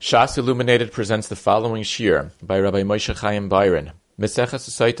Shas Illuminated presents the following shir by Rabbi Moshe Biron. Meseches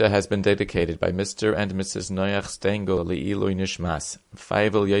Sotah has been dedicated by Mr. and Mrs. Noach Stengel Le'iloi Nishmas,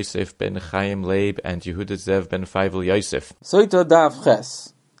 Feivel Yosef ben Chaim Leib and Yehuda Zev ben Feivel Yosef. Sotah Daf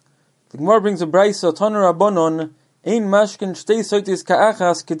Ches. The Gemara brings a brayso Taner Rabbanon Ein Mashkin Shtei Sotis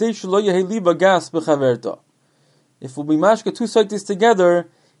Ka'achas Kedei Shelo Yehi Liba Gas B'Chaverta. If we'll be mashka two sotis together,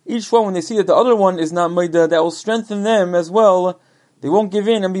 each one when they see that the other one is not moida, that will strengthen them as well. They won't give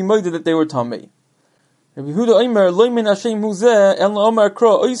in and be moida that they were tamei. Rabbi Yehuda Omer Lo min Hashem Huzeh El Omer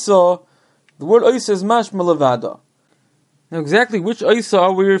Kro Oisa. The word Oisa is mashma levada. Now exactly which Oisa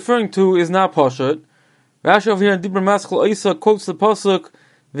are we referring to is not pashut. Rashi over here in Dibur Maschel Oisa quotes the pasuk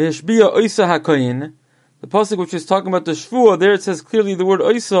V'Hishbia Oisa HaKayin. The pasuk which is talking about the shvuah, there it says clearly the word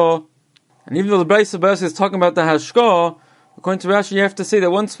Oisa. And even though the Brayso Bas is talking about the hashka, according to Rashi, you have to say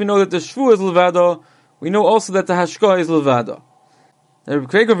that once we know that the shvuah is levada, we know also that the hashka is levada. Now Rabbi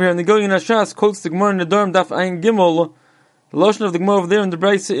Craig over here in the Gilyon Hashas quotes the Gemara in the Dorm Daf Ayin Gimel. The lashon of the Gemara over there in the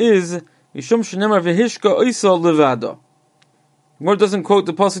Brayso is Mishum shenemar v'hishka oisa levada. The Gemara doesn't quote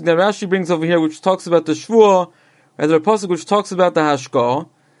the pasuk that Rashi brings over here, which talks about the shvuah, rather a pasuk which talks about the hashka.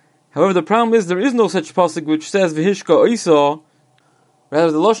 However, the problem is there is no such pasuk which says v'hishka oisa.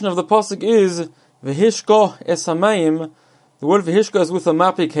 Rather, the lashon of the pasuk is v'hishka es hamayim. The word v'hishka is with a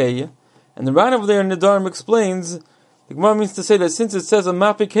mapik hey, and the Ran over there in the Dharm explains the Gemara means to say that since it says a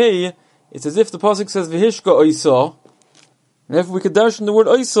mapik hey, it's as if the pasuk says v'hishka oisa, and if we could darshan the word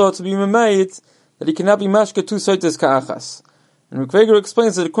oisa to be memayit that he cannot be mashka two soites ka'achas. And Rukveger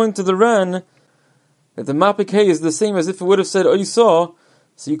explains that according to the Ran that the mapik hey is the same as if it would have said oisa,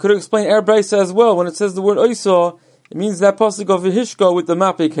 so you could explain our brayso as well when it says the word oisa. It means that pasuk of v'hishka with the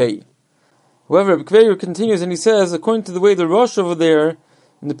mapik hey. However, Kveir continues and he says, according to the way the Rosh over there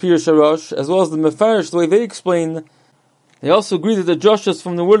in the Pirush HaRosh, as well as the Mefarish, the way they explain, they also agree that the Joshas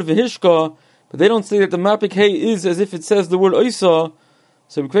from the word v'hishka, but they don't say that the mapik hey is as if it says the word oisa.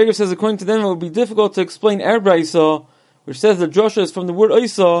 So Kveir says, according to them, it would be difficult to explain our brayso, which says the Joshas is from the word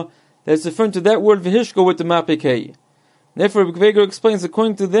oisa, that it's referring to that word v'hishka with the mapik hey. Therefore, Kveir explains,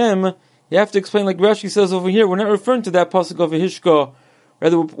 according to them, you have to explain like Rashi says over here, we're not referring to that pasuk of v'hishka.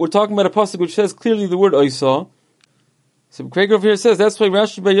 Rather, we're talking about a pasuk which says clearly the word oisa. So Craig over here says that's why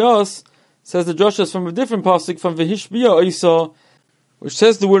Rashi Bayos says the Joshua is from a different pasuk, from v'hishbia oisa, which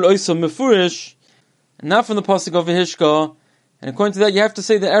says the word oisa mefurish, and not from the pasuk of v'hishka. And according to that, you have to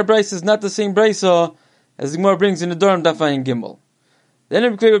say that our brayso is not the same brayso as the Gemara brings in the Durham Daf Ayin Gimel. Then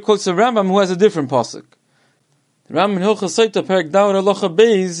Rabbi Craig quotes the Rambam who has a different pasuk. The Rambam in Hilchos Sotah Perek Davar Halacha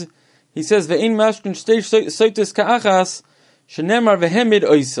Beis. He says, "Ve'in mashkin shtei soites ka'achas shenemar vehemid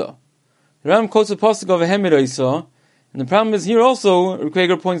oisa." The Ram quotes a pasuk of vehemid oisa, and the problem is here also.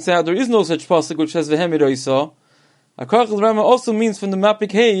 Rukveger points out there is no such pasuk which says vehemid oisa. Akarach the Ram also means from the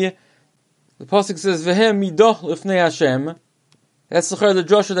mapik hey. The pasuk says vehem midah lifnei Hashem. That's the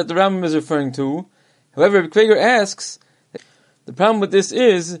Joshua that the Ram is referring to. However, Rukveger asks, the problem with this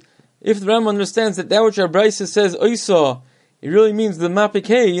is if the Ram understands that which our brayso says oisa, it really means the mapik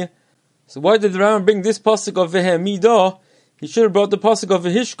hey. So why did the Rambam bring this pasuk of vehemidah? He should have brought the pasuk of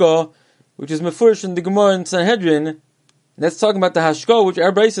v'hishka, which is mefurish in the Gemara in Sanhedrin. And that's talking about the hashka, which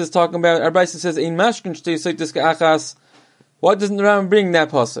our brayso is talking about. Our brayso says ein mashkin shtei soites ka'achas. Why doesn't the Rambam bring that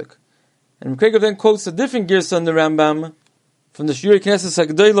pasuk? And Craig then quotes a different girsa in the Rambam from the Shirei Knesset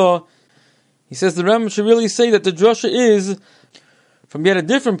Hagdolah. He says the Rambam should really say that the drasha is from yet a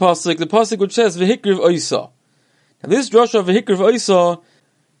different pasuk, the pasuk which says v'hikriv oisa. Now this drasha of v'hikriv oisa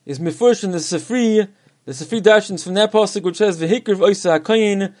is mefurish in the Sifri darshans from that pasuk which says v'hikriv oisa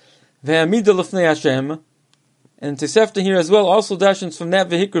hakayin ve'amida lefnei Hashem, and Tosefta here as well also darshans from that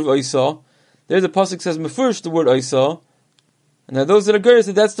v'hikriv oisa. There the pasuk says mefurish the word oisa, and now those that are good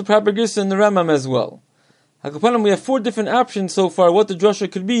say that's the proper girsa in the Rambam as well. Hakapanim, we have four different options so far what the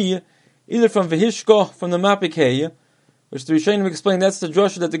drasha could be, either from v'hishka from the mapik hey, which the Rishonim explain that's the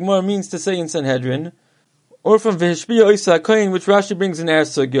drasha that the Gemara means to say in Sanhedrin, or from v'hishbia oisa hakayin, which Rashi brings in our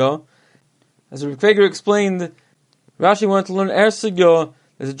sugya. As Rabbi Craig explained, Rashi wanted to learn our sugya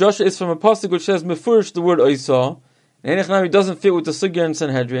that the drasha is from a pasuk which says mefurish the word oisa, and Enechnami doesn't fit with the sugya in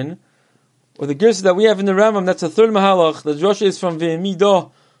Sanhedrin. Or the girsa that we have in the Rambam, that's a third mahalach, the drasha is from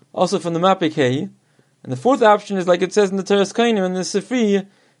v'hemidah, also from the mapik hey. And the fourth option is like it says in the Teres Kainim and the Sifri,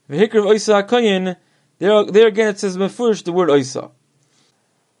 v'hikriv oisa hakayin. There again it says mefurish the word oisa.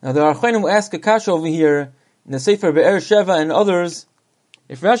 Now the Acharonim will ask a kasha over here in the Sefer Be'er Sheva and others.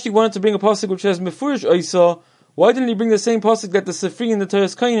 If Rashi wanted to bring a pasuk which says mefurish oisa, why didn't he bring the same pasuk that the Sifri and the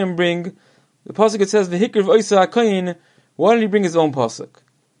Teres Kainim bring? The pasuk that says v'hikriv oisa hakayin. Why did he bring his own pasuk?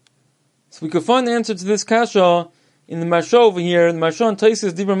 So we could find the answer to this kasha in the Marsha over here, in the Marsha on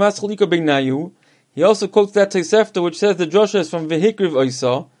Taisis Dibra Maschalika Beinayu, he also quotes that Taisefta which says the drasha is from Vehikriv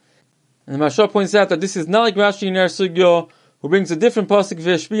Oisa. And the Marsha points out that this is not like Rashi in Sugyo, who brings a different pasuk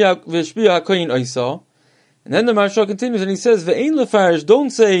Veshbiya HaKoyin Oisa. And then the Marsha continues and he says, Ve'ein Lefarish, don't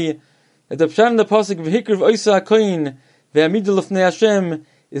say that the Pshat in the pasuk Vehikriv Oisa HaKoyin Ve'amidu Lefnei Hashem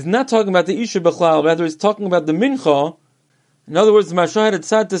is not talking about the Isha Bechlal, rather it's talking about the Mincha. In other words, the Marsha had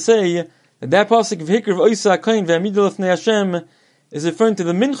decided to say that pasuk Vehikriv Oisa HaKoyin Ve'amidu Lefnei Hashem is referring to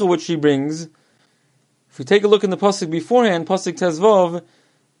the Mincha which she brings. If we take a look in the pasuk beforehand, pasuk Tezvav,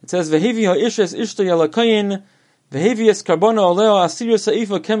 it says Vehevi ha'ishes ishto yalakayin, Vehevi es karbona oleo asir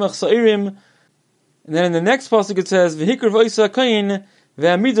sa'ifa kemach sa'irim. And then in the next pasuk it says Vehikriv Oisa HaKoyin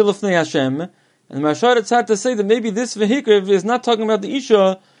ve'amidu lefnei Hashem. And the Marsha had to say that maybe this Vehikriv is not talking about the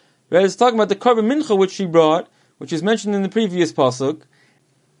Isha, rather it's talking about the Karban Mincha which she brought, which is mentioned in the previous pasuk.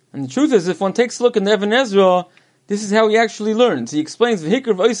 And the truth is, if one takes a look in the Even Ezra, this is how he actually learns. He explains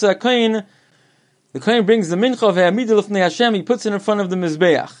Vehikriv Oisa HaKoyin. The Kohen brings the Mincha of Ha'amidu Lefnei Hashem, he puts it in front of the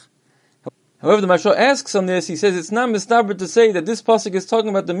Mizbeach. However, the Marsha asks on this, he says it's not mistaber to say that this pasuk is talking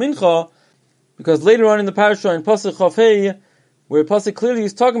about the Mincha, because later on in the parasha, in pasuk Chafei, where pasuk clearly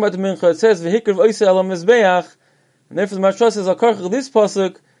is talking about the Mincha, it says V'hikriv Oisa Ela Mizbeach, and therefore the Marsha says Al-Karchach, this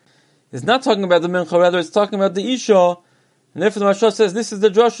pasuk is not talking about the Mincha, rather it's talking about the Isha, and therefore the Marsha says this is the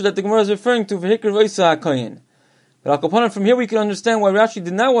drasha that the Gemara is referring to, V'hikriv Oisa HaKoyin. But Al-Kapanan, from here we can understand why Rashi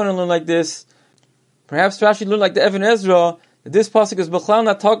did not want to learn like this. Perhaps Rashi learned like the Even Ezra, that this pasuk is Bechlal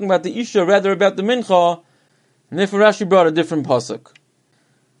not talking about the Isha, rather about the Mincha, and therefore Rashi brought a different pasuk.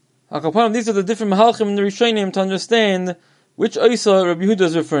 Akapanim, these are the different Mahalchim in the Rishonim to understand which Oisa Rabbi Yehuda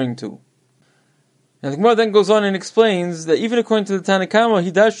is referring to. Now the Gemara then goes on and explains that even according to the Tanakama,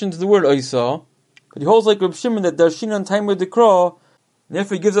 he darshins the word Oisa, but he holds like Reb Shimon that darshin on time with the Kra, and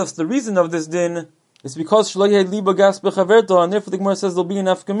therefore he gives us the reason of this din, is because Shlo Yeh Liba Gas Bechaverto, and therefore the Gemara says there'll be an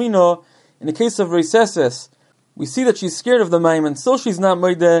Afkamino. In the case of Reiseses, we see that she's scared of the Maim, and still she's not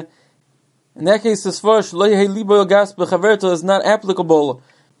Moideh. In that case, as far as Lo Yehei Libo Gas B'Chaverto is not applicable.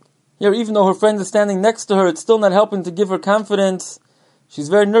 Here, even though her friend is standing next to her, it's still not helping to give her confidence. She's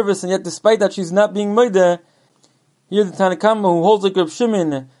very nervous, and yet despite that she's not being Moideh. Here the Tanakama, who holds like Reb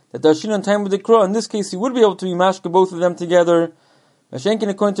Shimon, that Darshin on time with the Kra, in this case he would be able to be mashka both of them together. Vashenkin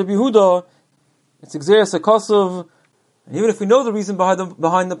according to Yehuda, it's Xeris Akosov. And even if we know the reason behind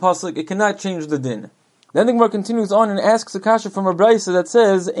the pasuk, it cannot change the din. Then the Gemara continues on and asks a kasha from a brayso that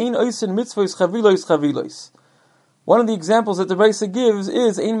says, "Ein oisin mitzvos chavilos chavilos." One of the examples that the brayso gives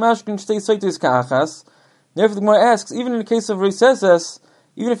is "Ein mashkin shtei soitis ka'achas." Therefore, the Gemara asks, even in the case of Reiseses,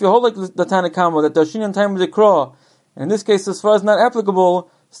 even if you hold like the Tanakama that darshin and time with the Kra, and in this case, as far as not applicable,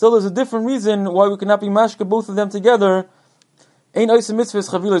 still there's a different reason why we cannot be mashka both of them together. Ein oisin mitzvos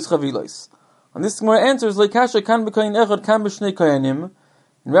chavilos chavilos. And this Gemara answers, like Kasha kan b'koyin echad kan b'shnei koyanim.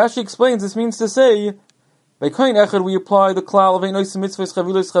 And Rashi explains this means to say, by koyin echad we apply the klal of ein oisim mitzvahs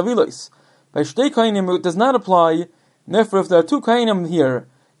chavilos chavilos. By shtei koyanim it does not apply, and therefore if there are two koyanim here,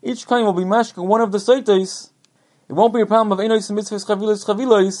 each koyin will be mashka one of the soitos. It won't be a problem of ein oisim mitzvahs chavilos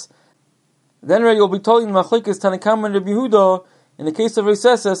chavilos. Then you'll be told in Machlekes Tanakama and Rabbi Yehuda, in the case of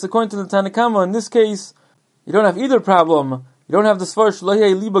Reiseses, according to the Tanakama, in this case, you don't have either problem. You don't have the svar Shlo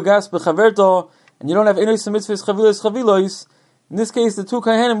Yehei Liba Gas B'Chaverto, and you don't have Enos Mitzvahs Chavilos Chavilos. In this case, the two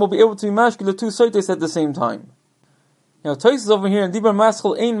Kahanim will be able to be mashkin the two soites at the same time. Now, Tosis over here in Dibar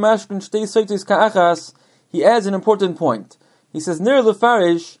Maschel Ein Mashkin Shtei Soites Ka'achas, he adds an important point. He says, Ner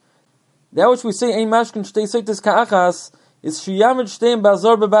Lefarish, that which we say Ein Mashkin Shtei Soites Ka'achas is Shiyamid Shteim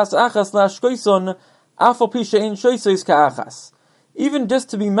Ba'azor B'Bas Achas La'ashkoison Afal Pisha Ein Shoises Ka'achas. Even just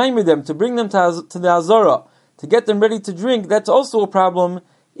to be maimed them, to bring them to the Azorah, to get them ready to drink, that's also a problem,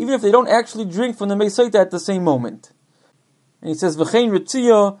 even if they don't actually drink from the Mesaita at the same moment. And he says, V'chein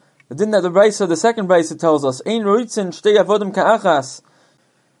Ritziyah, the din that the second Brisa tells us, Ein Roitzin Shtei Avodim Ka'achas.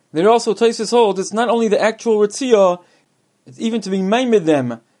 There also Tosis holds, it's not only the actual Ritziyah, it's even to be maimed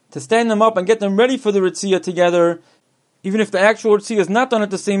them, to stand them up and get them ready for the Ritziyah together. Even if the actual Ritziyah is not done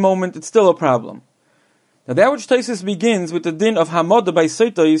at the same moment, it's still a problem. Now that which Tosis begins with the din of Hamodah by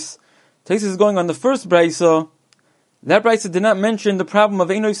Soitos, Tosis is going on the first Brisa. That Brisa did not mention the problem of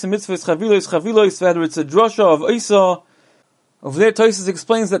Einois and Mitzvahs Chavilos, whether it's a drasha of Oisa. Over there, Tosis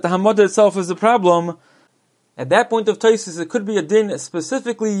explains that the Hamodah itself is the problem. At that point of Tosis, it could be a din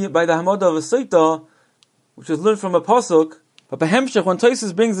specifically by the Hamodah of a Sotah, which is learned from a pasuk. But Behemshech, when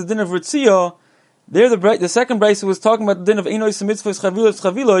Tosis brings the din of Ritziyah, there the second Brisa was talking about the din of Einois and Mitzvahs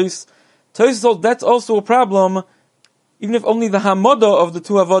Chavilos. Tosis holds that's also a problem, even if only the Hamodah of the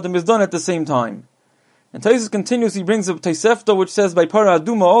two Avodim is done at the same time. And Tosis continues, he brings up Tosefta, which says by Para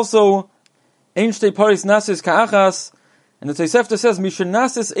Aduma also, ein shtei paris nasis ka'achas, and the Tosefta says, Misha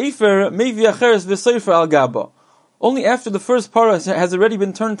nasis efer mevi acheres v'soifer al gaba. Only after the first para has already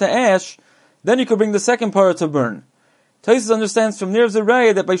been turned to ash, then you could bring the second para to burn. Tosefta understands from Nir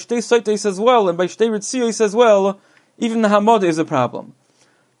Zeraya that by shtei soites as well, and by shtei ritzios as well, even the hamada is a problem.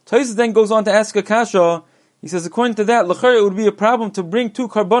 Tosefta then goes on to ask a kasha. He says, according to that, l'chara it would be a problem to bring two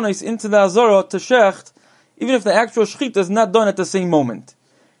karbonos into the azara to shecht, even if the actual shechita is not done at the same moment.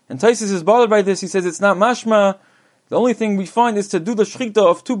 And Tosefta is bothered by this. He says it's not mashma. The only thing we find is to do the shechita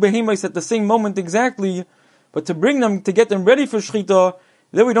of two behemoths at the same moment exactly, but to bring them, to get them ready for shechita,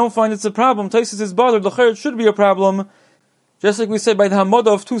 then we don't find it's a problem. Tosefta is bothered. L'chara it should be a problem, just like we said by the hamada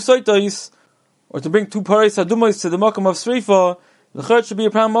of two soitos, or to bring two paris adumos to the makam of sreifa. The church should be a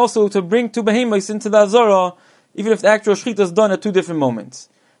problem also to bring two behemoths into the azara, even if the actual shechita is done at two different moments.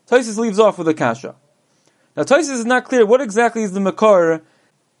 Tosefta leaves off with a kasha. Now Tosefta is not clear what exactly is the makar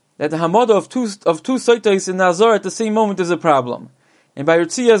that the hamada of two soitos in the azara at the same moment is a problem. And by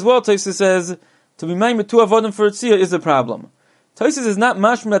Ritzia as well, Tosefta says to be made with two avodim for Ritzia is a problem. Tosefta is not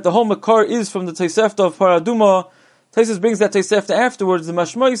mashma that the whole makar is from the Tosefta of paraduma. Tosefta brings that Tosefta afterwards. The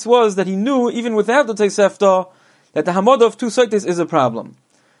mashmais was that he knew even without the Tosefta that the hamada of two soites is a problem.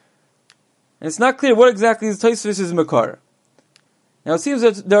 And it's not clear what exactly is Tosefta' makar. Now it seems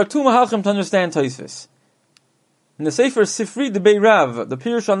that there are two mahalchim to understand Tosefta. In the Sefer Sifri de Beirav, the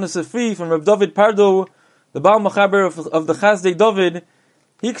Pirush on the Sifri from Rav David Pardo, the Baal Machaber of the Chazdei David,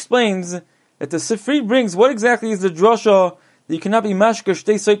 he explains that the Sifri brings what exactly is the drasha that you cannot be mashka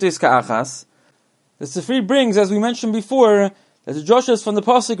shtei soites ka'achas. The Sifri brings, as we mentioned before, that the drasha is from the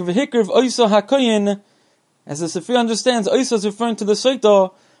pasuk of V'hikr of Oisa HaKoyin. As the Sifri understands, Oisa is referring to the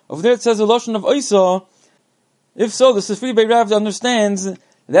Sotah. Over there it says the Lashon of Oisa. If so, the Sifri Beirav understands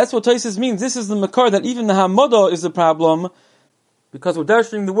that's what Tosefta means. This is the makar that even the hamada is a problem, because we're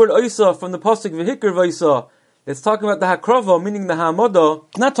darshaning the word Oisa from the pasuk V'hikr Oisa. It's talking about the hakrava, meaning the hamada.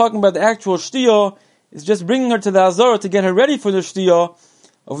 It's not talking about the actual shtiyah. It's just bringing her to the azara to get her ready for the shtiyah.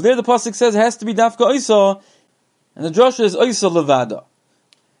 Over there the pasuk says it has to be dafka Oisa, and the drasha is Oisa levada.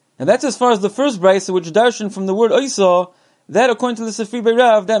 And that's as far as the first brayso, which darshan from the word oisa, that according to the Sifri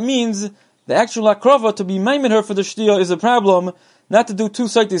Beirav, that means the actual akrava to be maimed her for the shtiyah is a problem, not to do two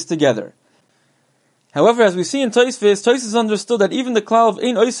soites together. However, as we see in Tosefta understood that even the klal of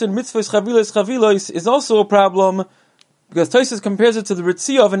ein oisin mitzvahs chavilos is also a problem, because Tosefta compares it to the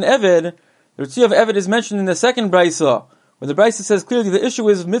ritzia of an eved. The ritzia of eved is mentioned in the second brayso, where the brayso says clearly the issue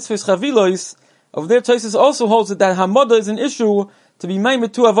is mitzvahs chavilos. Over there Tosefta also holds that hamada is an issue to be made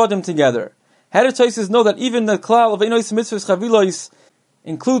with two avodim together. How do Tosefta know that even the klal of einois mitzvahs chavilos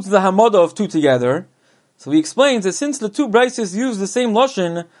includes the hamada of two together? So he explains that since the two braysos use the same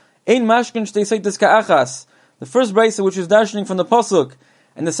lashon, ein mashkin shtei soites ka'achas, the first brayso which is darshaning from the pasuk,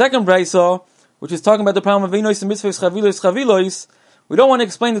 and the second brayso which is talking about the problem of einois mitzvahs chavilos, we don't want to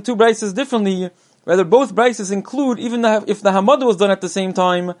explain the two braysos differently. Rather, both braysos include even if the hamada was done at the same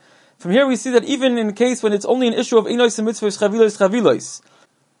time. From here we see that even in a case when it's only an issue of einois and mitzvahs chavilos,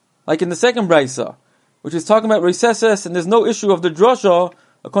 like in the second brayso, which is talking about recesses, and there's no issue of the drasha,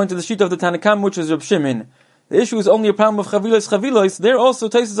 according to the sheet of the Tanakam, which is Reb Shimon. The issue is only a problem of chavilos. There also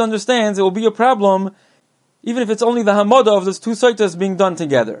Tosefta understands it will be a problem, even if it's only the hamada of those two soitas being done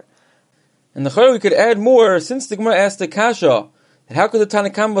together. And the Chayr we could add more, since the Gemara asked the kasha, that how could the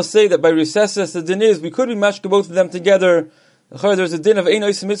Tanakam say that by recesses the din is we could be mashka both of them together? There's a din of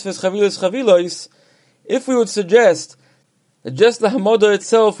einois mitzvahs chavilos. If we would suggest that just the hamada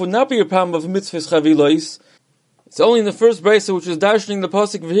itself would not be a problem of mitzvahs chavilos, it's only in the first brayso which is darshaning the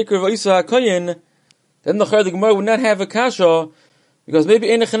pasuk v'hikr v'oisa hakoyin, then the Gemara would not have a kasha, because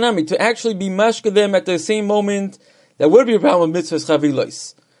maybe ein echanami to actually be mashka them at the same moment, that would be a problem of mitzvahs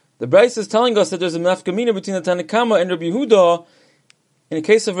chavilos. The brayso is telling us that there's a nafkamina between the Tanakama and Rabbi Yehuda. In the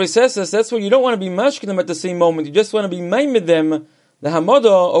case of recesses, that's where you don't want to be mashkin them at the same moment. You just want to be maimed them. The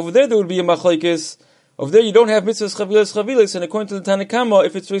hamada, over there would be a machlekes. Over there you don't have mitzvahs chavilos, and according to the Tanakama,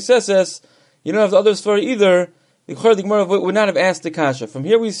 if it's recesses, you don't have the other story either. The Gemara would not have asked the kasha. From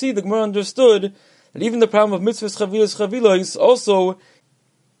here we see the Gemara understood that even the problem of mitzvahs chavilos also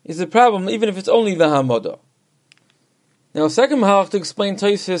is a problem, even if it's only the hamada. Now, a second mahalach to explain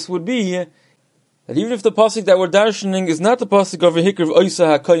Tosefta would be that even if the pasuk that we're darshaning is not the pasuk of V'hikr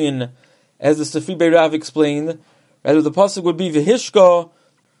Oisa HaKoyin, as the Sifri Beirav explained, rather the pasuk would be V'hishka,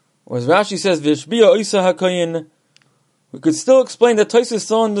 or as Rashi says, V'hishbiya Oisa HaKoyin, we could still explain that Tosefta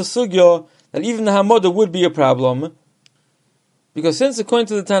saw in the sugya that even the hamada would be a problem, because since according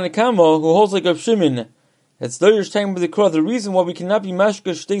to the Tanakama, who holds like Reb Shimon, that's the reason why we cannot be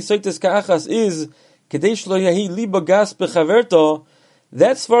mashka shtei soites ka'achas is Kedei shlo yahi liba gas bechaverto,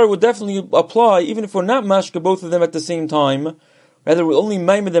 that svara would definitely apply even if we're not mashka both of them at the same time. Rather, we're only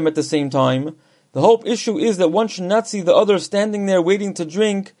maiming them at the same time. The whole issue is that one should not see the other standing there waiting to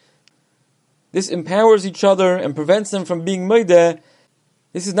drink. This empowers each other and prevents them from being moideh.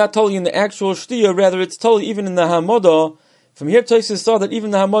 This is not totally in the actual shtiyah, rather it's totally even in the hamodah. From here, Tosfos saw that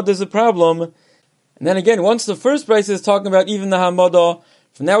even the hamodah is a problem. And then again, once the first price is talking about even the hamodah,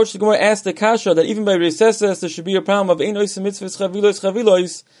 from now which the Gemara asked the kasha that even by recesses there should be a problem of ein oisem mitzvahs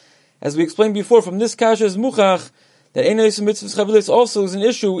chavilos. As we explained before, from this kasha is muchach that ein oisem mitzvahs chavilos also is an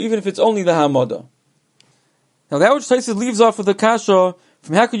issue, even if it's only the hamodah. Now that which Tosfos leaves off with the kasha,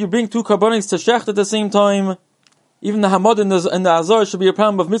 from how could you bring two karbanis to shecht at the same time? Even the hamodah and the azar should be a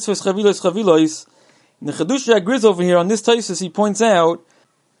problem of mitzvahs chavilos. In the Chedush agrees over here on this Tosfos, he points out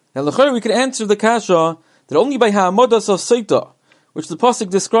that l'chayr we could answer the kasha that only by ha'amodas of Sotah, which the pasuk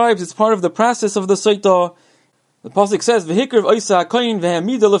describes as part of the process of the Sotah. The pasuk says v'hikr v'oisa ha'koyin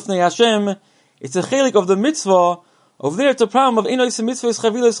v'ha'amida l'fnei Hashem. It's a chelik of the mitzvah. Over there, it's a problem of ein oisem mitzvahs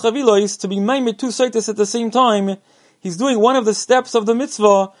chavilos to be maimed two Sotahs at the same time. He's doing one of the steps of the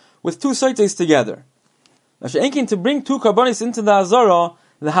mitzvah with two Sotahs together. Now, she'enkin to bring two karbanis into the azara,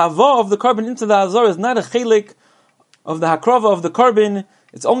 the hava of the carbon into the azara is not a chelik of the hakrava of the carbon.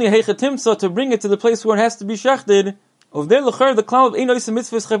 It's only a heichatimsa to bring it to the place where it has to be shechted. Over there, l'chayr, the cloud of ein oisem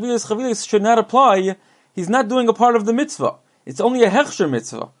mitzvahs chavilos should not apply. He's not doing a part of the mitzvah. It's only a hechsher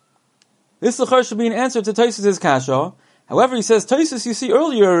mitzvah. This l'chayr should be an answer to Tosfos' kasha. However, he says, Tosfos, you see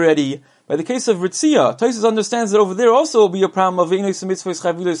earlier already, by the case of Ritzia, Tosfos understands that over there also will be a problem of ein oisem mitzvahs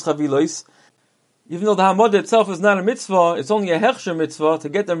chavilos. Even though the hamodah itself is not a mitzvah, it's only a hechsher mitzvah to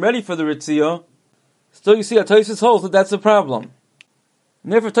get them ready for the Ritzia. Still, you see that Tosfos holds that that's a problem.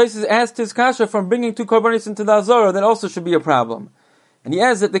 And therefore, Tosfos asked his kasha from bringing two karbanis into the azara, that also should be a problem. And he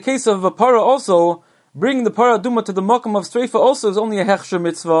adds that the case of a para also, bringing the para duma to the makam of streifa also is only a hechsher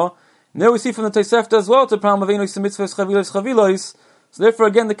mitzvah. And there we see from the Tosefta as well, it's a problem of ein oisem mitzvahs chavilos. So therefore,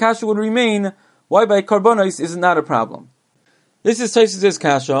 again, the kasha would remain, why by karbanis is not a problem. This is Tosfos'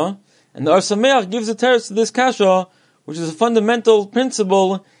 kasha, and the Ar Sameach gives a teretz to this kasha, which is a fundamental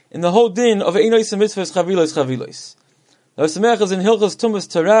principle in the whole din of ein oisem mitzvahs chavilos. The Ar Sameach is in Hilchos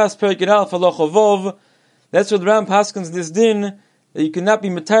Tumas Taras, Perek Yud Halacha Vov. That's where the Ram paskins this din, that you cannot be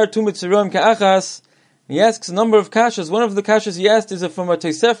metar tu mitziroim ka'achas. He asks a number of kashas. One of the kashas he asked is from a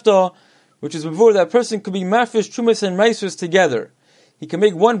Tosefta, which is before that person could be mafish, trumas, and maisris together. He can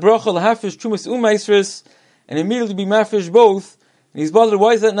make one bracha lahafish, trumas, maisris, and immediately be mafish both. And he's bothered,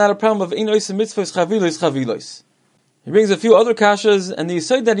 why is that not a problem of ein oisem mitzvahs chavilos? He brings a few other kashas, and the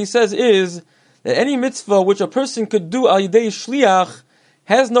yesod that he says is that any mitzvah which a person could do al yidei shliach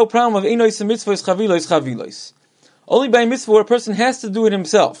has no problem of ein oisem mitzvahs chavilos. Only by mitzvah where a person has to do it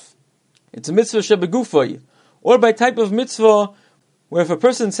himself. It's a mitzvah shebegufay, or by type of mitzvah where if a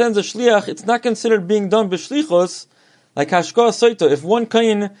person sends a shliach, it's not considered being done b'shlichos, like hashkah Sotah. If one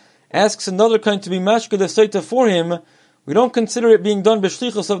kain asks another kain to be mashka the Sotah for him, we don't consider it being done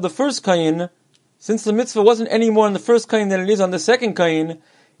b'shlichos of the first kain, since the mitzvah wasn't any more on the first kain than it is on the second kain.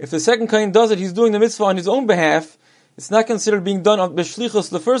 If the second kain does it, he's doing the mitzvah on his own behalf. It's not considered being done on b'shlichos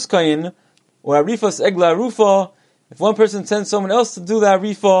the first kain, or arifas egla arufa. If one person sends someone else to do the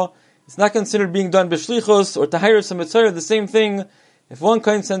arifa, it's not considered being done b'shlichos, or tahiris a mitzvah. The same thing. If one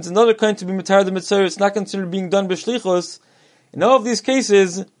kain sends another kain to be mitzvah the mitzvah, it's not considered being done b'shlichos. In all of these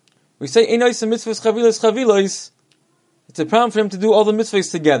cases, we say ein oisem mitzvahs chavilos. It's a problem for him to do all the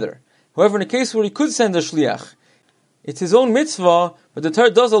mitzvahs together. However, in a case where he could send a shliach, it's his own mitzvah, but the Torah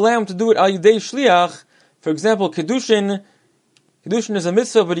does allow him to do it al yidei shliach. For example, kedushin is a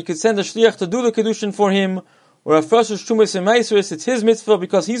mitzvah, but he could send a shliach to do the kedushin for him, or a frashish trumas and maisris, it's his mitzvah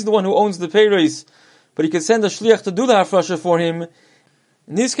because he's the one who owns the peiros, but he could send a shliach to do the hafrasha for him.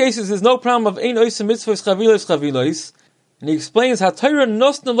 In these cases, there's no problem of ein oisem mitzvahs chavilos, and he explains how Torah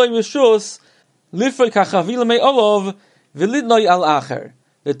nosna loy rishus lifrei kachavila mei olav v'lidnoi al acher.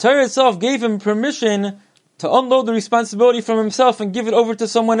 The Torah itself gave him permission to unload the responsibility from himself and give it over to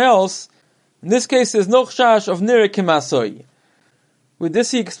someone else. In this case, there's no chash of nira kimasoi. With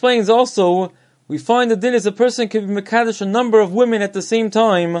this, he explains also, we find the din is a person can be mekadosh a number of women at the same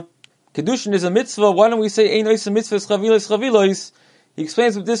time. Kedushin is a mitzvah. Why don't we say ein oisem mitzvahs chavilos? He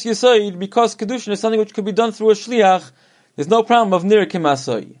explains with this yesod, because kedushin is something which could be done through a shliach, there's no problem of nira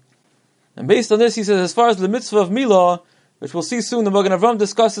kimasoi. And based on this, he says, as far as the mitzvah of milah, which we'll see soon, the Magen Avram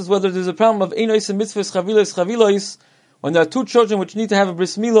discusses whether there's a problem of ein oisem mitzvahs chavilos, when there are two children which need to have a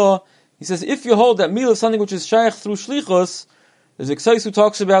bris milah. He says, if you hold that milah is something which is shaykh through shlichus, there's a Ksais who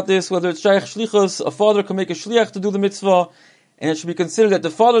talks about this, whether it's shaykh shlichus, a father can make a shliach to do the mitzvah, and it should be considered that the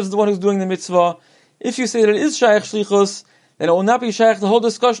father is the one who's doing the mitzvah. If you say that it is shaykh shlichus, then it will not be shaykh the whole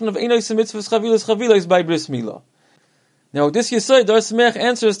discussion of Einois Mitzvahs Chavilos by Bris Milah. Now, this Yesod, Dar Sameach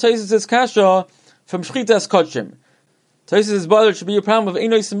answers Taisus' Kasha from Shchitas Kodshim. Taisus is bothered should be a problem of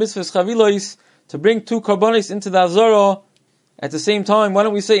Einois Mitzvahs Chavilos to bring 2 karbonis into the Azara at the same time. Why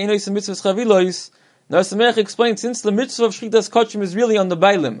don't we say Einois Mitzvahs Chavilos? Dar Sameach explains, since the mitzvah of Shchitas Kodshim is really on the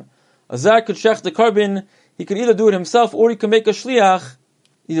Bailim, a Zar could shech the carbon, he could either do it himself or he could make a shliach.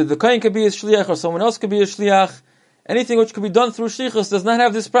 Either the kohen could be a shliach or someone else could be a shliach. Anything which could be done through shlichus does not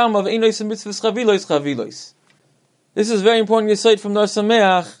have this problem of Einois Mitzvahs Chavilos. This is very important yesod from Dar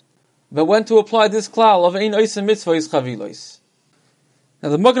Sameach, but when to apply this klal of Einois Mitzvahs Chavilos. Now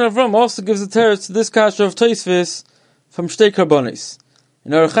the Magen Avram also gives a teretz to this kasha of Tosfos from Shtei Karbonis.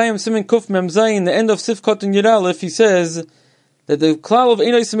 In Acharonim Siman Kuf Mem Zayin, the end of Sifkot and Yud Aleph, he says that the klal of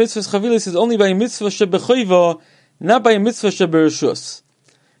Einois Mitzvahs Chavilos is only by a mitzvah shebechoiva, not by a mitzvah shebereshus.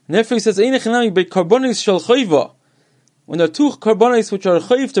 And therefore he says, Ein echanami by karbonis shel choiva. When there are 2 karbonis which are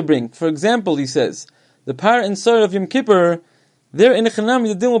choiv to bring, for example, he says, the par and sar of Yom Kippur, there in echanami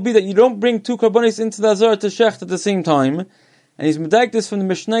the din will be that you don't bring 2 karbonis into the azar to shecht at the same time. And he's medaik this from the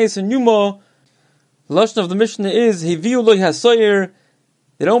Mishnayos and Yuma. The lashon of the Mishnah is, Hiviu loy hasoyer.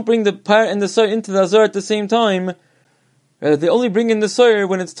 They don't bring the par and the sar into the azar at the same time. Rather, they only bring in the soyer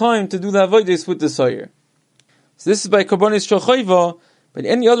when it's time to do the avodas with the soyer. So this is by karbonis shel choiva. But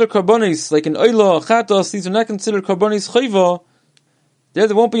any other karbonis, like an oila, chatos, these are not considered karbonis choiva.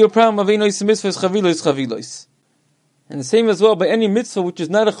 There won't be a problem of Einois Mitzvahs Chavilos. And the same as well by any mitzvah which is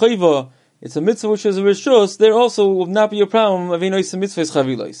not a choiva, it's a mitzvah which is a rishus, there also will not be a problem of Einois Mitzvahs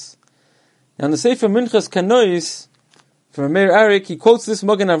Chavilos. Now in the Sefer Minchas Kanois, from Meir Arik, he quotes this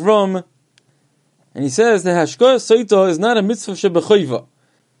Magen Avram, and he says that Hashkar Sotah is not a mitzvah shebechoiva.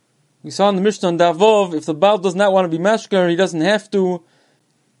 We saw in the Mishnah on Davov, if the Baal does not want to be mashkar, he doesn't have to.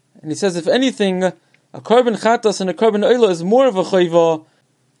 And he says, if anything, a carbon chatas and a carbon oila is more of a choiva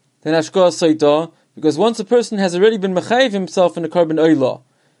than Hashkar Sotah, because once a person has already been mechayiv himself in a carbon oila,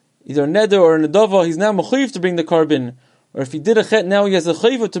 either a neder or a nedava, he's now mechayiv to bring the carbon, or if he did a chet, now he has a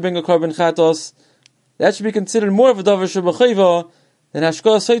choiva to bring a carbon chatas, that should be considered more of a davar shebechoiva than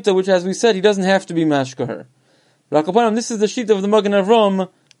Hashkar Sotah, which, as we said, he doesn't have to be mashkar. But Akapanim, this is the sheet of the Magen Avram,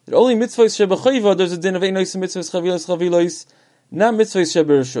 that only mitzvahs shebechoiva there's a din of Einois Mitzvahs Chavilos, not mitzvahs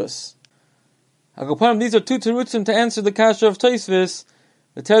shebereshus. Akapanim, these are 2 terutzim to answer the kasha of Tosfos,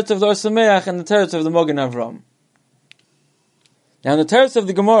 the teretz of the Dar Sameach and the teretz of the Magen Avram. Now in the teretz of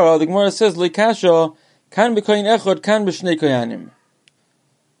the Gemara says, Lo kasha, kan b'koyin echad, kan b'shnei koyanim.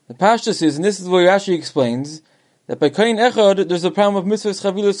 The pashtus is, and this is what Rashi explains, that by koyin echad, there's a problem of mitzvahs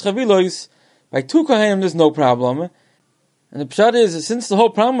chavilos, by 2 kohanim there's no problem. And the pshat is, since the whole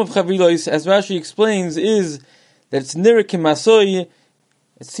problem of chavilos, as Rashi explains, is that it's nirik kimasoi,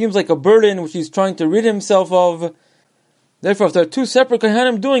 it seems like a burden which he's trying to rid himself of. Therefore, if there are 2 separate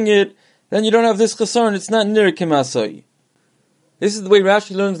kohanim doing it, then you don't have this chasarn, it's not nirik kimasoi. This is the way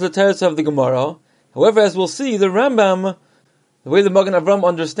Rashi learns the teretz of the Gemara. However, as we'll see, the Rambam, the way the Magen Avram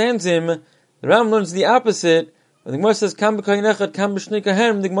understands him, the Rambam learns the opposite. When the Gemara says, Kam b'koyin echad, kam b'shnei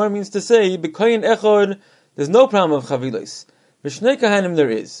kohanim, the Gemara means to say, b'koyin echad, there's no problem of chavilos. B'shnei kohanim there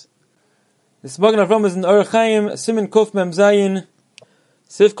is. This Magen Avram is in Acharonim, Siman Kuf Mem Zayin,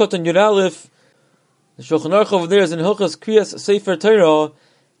 Sifkot and Yud Aleph. The Shulchan Aruch over there is in Hilchos Kriyas Sefer Torah, and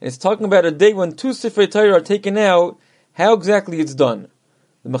it's talking about a day when 2 Sefer Torah are taken out, how exactly it's done.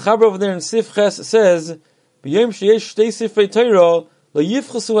 The Mechaber over there in Sif Ches says, B'yom sheyesh shtei Sefer Torah, lo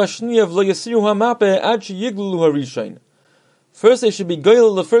yifchasu hashniyav lo yasiru hamape ad sheyiglu harishain. First they should be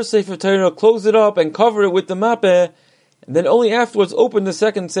goyel the first Sefer Torah, close it up and cover it with the mappeh, and then only afterwards open the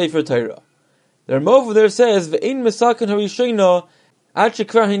second Sefer Torah. The Rama over there says, V'ein mesaken harishayna ad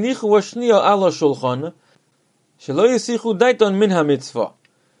shekvar hinichu hashniya ala shulchan, shelo yasichu daiton min ha-mitzvah.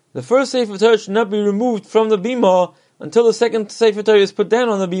 The first Sefer Torah should not be removed from the bima until the second Sefer Torah is put down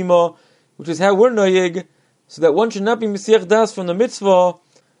on the bima, which is how we're noyeg, so that one should not be mesiach das from the mitzvah.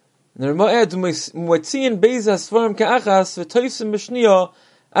 And the Rama adds, Mu'etziyin beis ha-sfarim ka'achas v'toysim b'shniya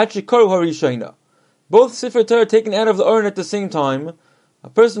ad shekaru harishayna. Both Sefer Torah taken out of the urn at the same time. A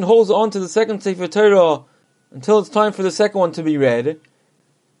person holds on to the second Sefer Torah until it's time for the second one to be read.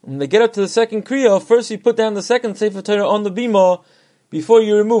 When they get up to the second Kriya, first you put down the second Sefer Torah on the bima before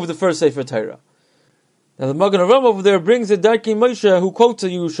you remove the first Sefer Torah. Now the Magen Avram over there brings a Darkei Moshe who quotes a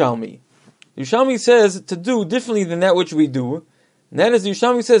Yerushalmi. Yerushalmi says to do differently than that which we do. And that is, the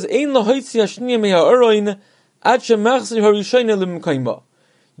Yerushalmi says, Ein lahoitzi hashniya meha'aroin ad shemachzir harishayna limkayma.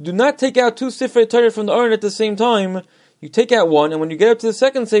 You do not take out 2 Sefer Torah from the urn at the same time. You take out one, and when you get up to the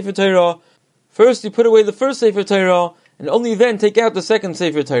second Sefer Torah, first you put away the first Sefer Torah, and only then take out the second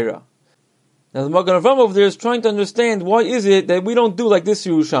Sefer Torah. Now the Magen Avram over there is trying to understand why is it that we don't do like this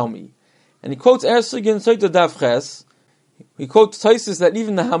Yerushalmi. And he quotes Ersig in Sotah Daf Ches. He quotes Taisus that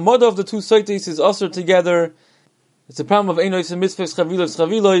even the Hamada of the two Sotas is also together. It's a problem of Einois and Mitzvahs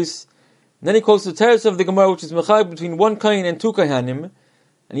Chavilos. And then he quotes the teretz of the Gemara, which is Mechai between one Kain and two Kaihanim.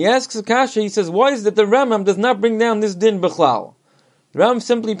 And he asks Akasha, he says, why is it that the Rambam does not bring down this din Bechlal? The Rambam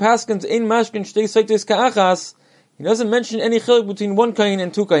simply paskins Ein Mashkin Shtei Sotas Ka'achas. He doesn't mention any chiluk between one Kain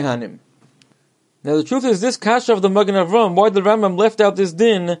and two Kaihanim. Now the truth is, this kasha of the Magen Avram, why the Rambam left out this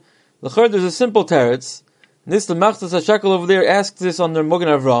din, l'chor there's a simple teretz. And this, the Machtas HaShakel over there asks this on the Magen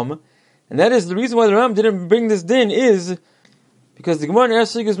Avram. And that is, the reason why the Rambam didn't bring this din is because the Gemara in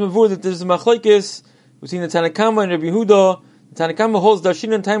Ersig is mavur that there's a machlokes between the Tanakama and Rabbi Yehuda. The Tanakama holds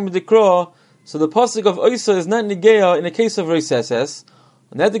Darshin and time with the Kra, so the pasuk of Oisa is not Negeya in a case of Reis Eses.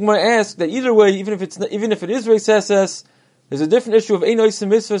 And that the Gemara asks that either way, even if it is Reis Eses, there's a different issue of Ein Oisa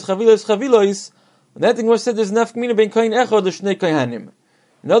Mitzvahs Chavilos. And that the Gemara said there's nafkamina ben Kain Echad or Shnei Kaihanim.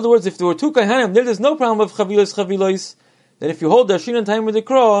 In other words, if there were two Kaihanim, there's no problem of Chavilos. Then if you hold Darshin and time with the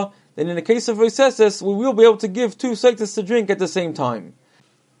Kra, then in the case of Reis Eses, we will be able to give two Saitas to drink at the same time.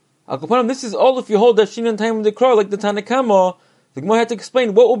 Al-Kapanim, this is all if you hold Darshin and time with the Kra, like the Tanakama. The Gemara had to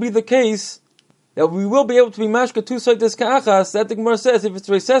explain what will be the case that we will be able to be mashka two Saitas Ka'achas. That the Gemara says if it's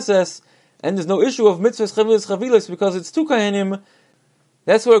Reis Eses, and there's no issue of Mitzvahs Chavilos because it's two Kaihanim,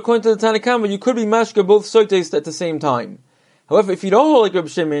 that's where, according to the Tanakama, you could be mashka both soites at the same time. However, if you don't hold like Reb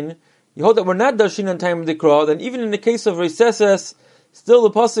Shimon, you hold that we're not darshin on time of the Kra, then even in the case of Reis Eses, still the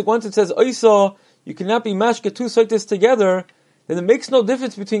pasuk, once it says Oisa, you cannot be mashka two soites together, then it makes no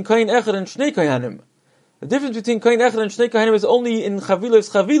difference between Kain Echad and Shnei Kaihanim. The difference between Kain Echad and Shnei Kaihanim is only in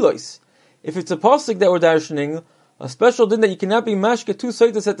Chavilos. If it's a pasuk that we're darshaning, a special din that you cannot be mashka two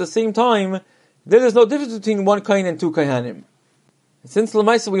soites at the same time, then there's no difference between one Kain and two Kaihanim. Since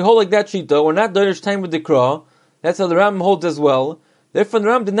Lamaisa we hold like that shita, we're not darish time with the Kra. That's how the Rambam holds as well. Therefore, the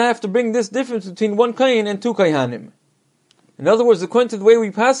Rambam did not have to bring this difference between one Kain and two Kaihanim. In other words, according to the way we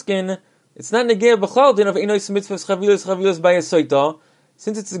paskin, it's not negei b'chlal din of Einois Mitzvahs Chavilos by a Sotah.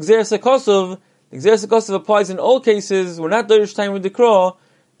 Since it's Gzeres HaKosov, the Gzeres HaKosov applies in all cases. We're not darish time with the Kra.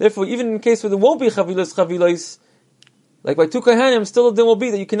 Therefore, even in case where there won't be Chavilos, like by two Kaihanim, still the din will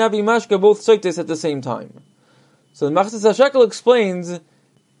be that you cannot be mashka both Soites at the same time. So the Machtas HaShakel explains,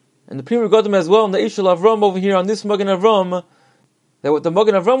 and the Pri Megadim as well, in the Ishal Avram over here on this Magen Avram, that what the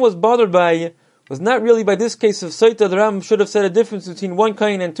Magen Avram was bothered by was not really by this case of Sotah. The Rambam should have said a difference between one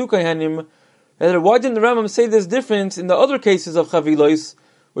Kain and two Kaihanim. Rather, why didn't the Rambam say this difference in the other cases of Chavilos,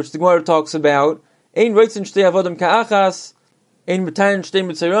 which the Gemara talks about? Ein Reitzin Shtei Avodim Ka'achas, Ein Metayin Shtei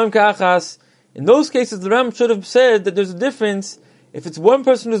Mitzayim Ka'achas. In those cases, the Rambam should have said that there's a difference if it's one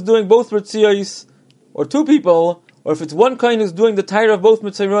person who's doing both Ritziyos, or two people, or if it's one Kain who's doing the Torah of both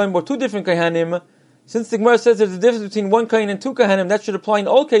Mitzayim, or two different Kaihanim. Since the Gemara says there's a difference between one Kain and two Kaihanim, that should apply in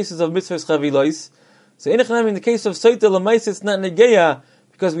all cases of Mitzvahs Chavilos. So in the case of Sotah L'Mais, it's not Negeya,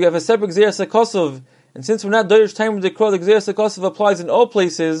 because we have a separate Gzeres HaKosov, and since we're not Dorish time with the Kra, the Gzeres HaKosov applies in all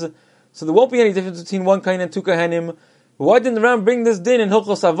places, so there won't be any difference between one Kain and two Kaihanim. But why didn't the Ram bring this din in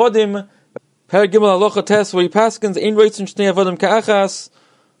Hilchos Avodim, Per Gimel Halacha Tes, where he paskins Ein Reitzin Shnei Avodim Ka'achas,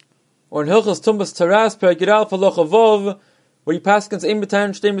 or in Hilchos Tumbas Taras, Per Giral Halacha Vov, where he paskins Ein B'Tayin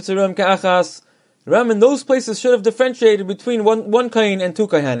Shtei Mitzayim Ka'achas. The Ram in those places should have differentiated between one Kain and two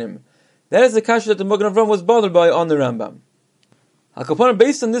Kaihanim. That is the kasha that the Magen Avram was bothered by on the Rambam. HaKapanim,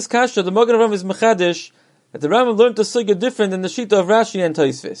 based on this kasha, the Magen Avram is mechadish that the Rambam learned the sugya different than the shita of Rashi and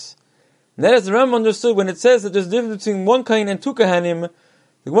Tosfos. And that is the Rambam understood when it says that there's a difference between one Kain and two Kaihanim,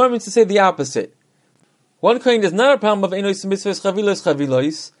 the Gemara means to say the opposite. One Kain is not a problem of Einois Mitzvahs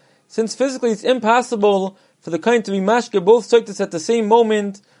Chavilos, since physically it's impossible for the Kain to be mashke both soites at the same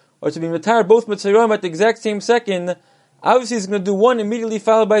moment, or to be matar both Mitzayim at the exact same second. Obviously he's going to do one immediately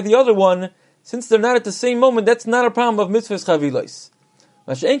followed by the other one. Since they're not at the same moment, that's not a problem of Mitzvahs Chavilos.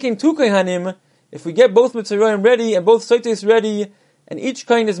 Masha'enkin two Kaihanim, if we get both Mitzayim ready and both soites ready, and each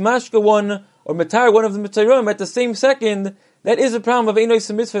Kain is mashke one, or matar one of the Mitzayim at the same second, that is a problem of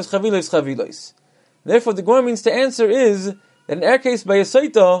Einois Mitzvahs Chavilos. Therefore the Gemara means to answer is, that in our case by a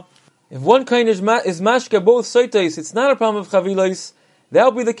Sotah, if one Kain is mashke both soites, it's not a problem of Chavilos. That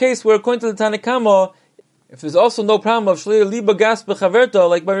will be the case where, according to the Tanakama, if there's also no problem of Shleir Liba Gas B'Chaverta,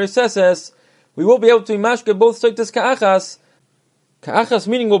 like by Reis Eses, we will be able to mashke both soites Ka'achas. Ka'achas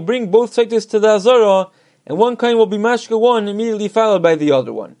meaning we'll bring both soites to the Azara, and one Kain will be mashke one immediately followed by the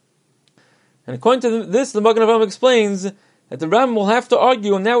other one. And according to this, the Magen Avram explains that the Ram will have to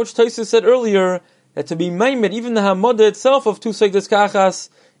argue, and that which Tosfos said earlier, that to be maimed, even the Hamada itself of two soites Ka'achas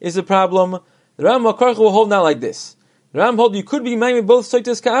is a problem. The Ram will hold not like this. The Ram hold you could be maimed both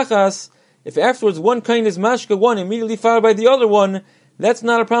soites Ka'achas, if afterwards one kain is mashka one immediately followed by the other one, that's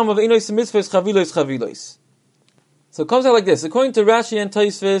not a problem of einois mitzvahs chavilos. So it comes out like this. According to Rashi and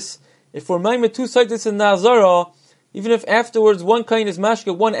Tosfos, if we're maimed two saitis in Nazara, even if afterwards one kain is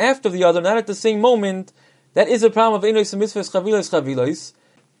mashka one after the other, not at the same moment, that is a problem of einois mitzvahs chavilos.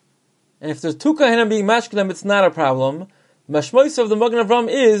 And if there's two kahanim being mashka them, it's not a problem. The mashmois of the Magen Avram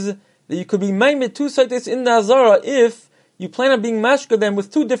is that you could be maimed two saitis in Nazara if you plan on being mashka them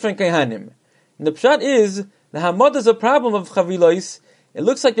with two different kahanim. And the pshat is, the hamad is a problem of chavilos. It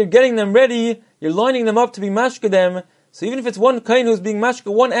looks like you're getting them ready, you're lining them up to be mashka them, so even if it's one kain who's being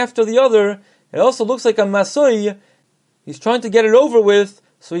mashka one after the other, it also looks like a masoi, he's trying to get it over with,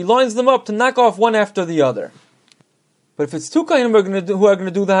 so he lines them up to knock off one after the other. But if it's two kain who are going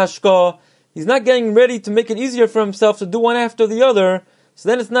to do the hashka, he's not getting ready to make it easier for himself to do one after the other, so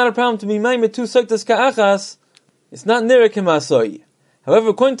then it's not a problem to be maimed two saitas ka'achas, it's not nirek masoi. However,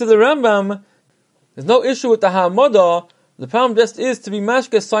 according to the Rambam, there's no issue with the ha'amada. The problem just is to be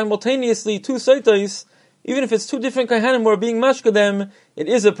mashka simultaneously two saitais, even if it's two different kahanim who are being mashka them, it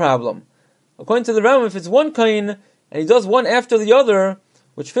is a problem. According to the Rambam, if it's one kain, and he does one after the other,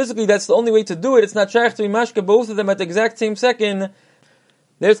 which physically that's the only way to do it, it's not shaykh to be mashka both of them at the exact same second,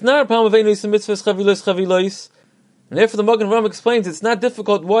 there's not a problem of einois mitzvahs chavilos. And therefore the Magen Avram explains it's not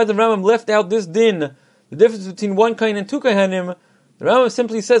difficult why the Rambam left out this din, the difference between one kain and two kahanim. The Rambam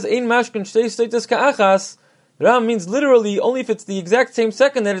simply says, ein mashkin shtei saitas ka'achas. The Rambam means literally only if it's the exact same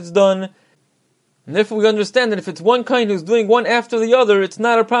second that it's done. And therefore we understand that if it's one kain who's doing one after the other, it's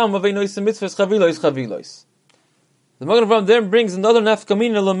not a problem of einois mitzvahs chavilos. The Magen Avram then brings another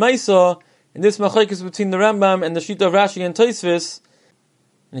nafkamina l'maisa in this machlokes between the Rambam and the Shita of Rashi and Tosfos.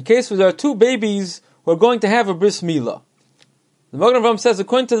 In a case where there are two babies who are going to have a bris milah. The Magen Avram says,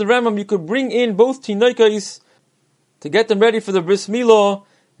 according to the Rambam, you could bring in both tinoikos to get them ready for the bris milah.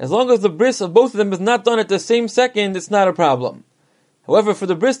 As long as the bris of both of them is not done at the same second, it's not a problem. However, for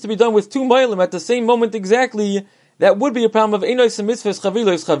the bris to be done with two mailim at the same moment exactly, that would be a problem of einois and mitzvahs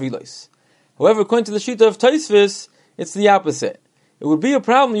chavilos. However, according to the Shita of Tosfos, it's the opposite. It would be a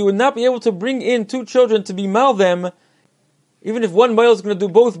problem, you would not be able to bring in two children to be mal them, even if one male is going to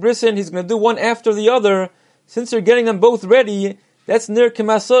do both brisin, he's going to do one after the other. Since you're getting them both ready, that's nir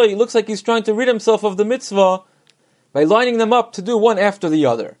kemasoi, it looks like he's trying to rid himself of the mitzvah by lining them up to do one after the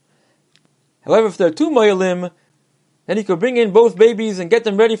other. However, if there are two mayalim, then you could bring in both babies and get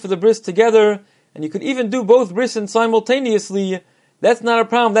them ready for the bris together, and you could even do both brisin simultaneously. That's not a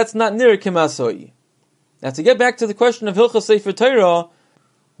problem, that's not nir kemasoi. Now to get back to the question of Hilchos Sefer Torah,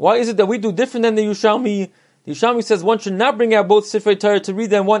 why is it that we do different than the Yerushalmi? The Yerushalmi says one should not bring out both Sefer Torah to read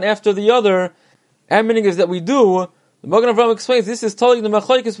them one after the other. Our meaning is that we do. The Magen Avram explains this is totally the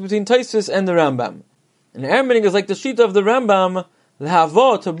machlokes between Tosfos and the Rambam. And our meaning is like the Shita of the Rambam, the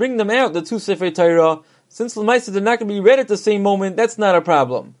Havah, to bring them out, the two Sefer Torah, since L'maisa they're not going to be read at the same moment, that's not a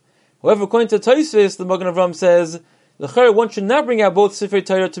problem. However, according to Tosfos, the Magen Avram says, one should not bring out both Sefer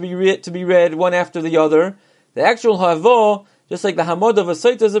Torah to be read one after the other. The actual Havah, just like the Hamad of a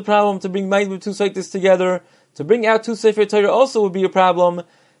Sotah is a problem, to bring with two Sotahs together, to bring out two Sefer Torah also would be a problem.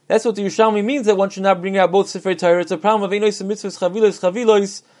 That's what the Yerushalmi means, that one should not bring out both Sefer Torah. It's a problem of einois and mitzvahs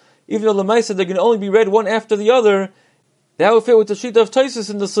chavilos, even though l'maisa they're going to only be read one after the other. That would fit with the Shita of Tosfos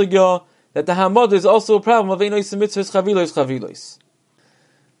in the Sugya, that the Hamad is also a problem of einois and mitzvahs chavilos.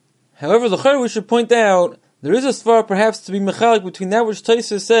 However, we should point out, there is a svara perhaps to be mechalik between that which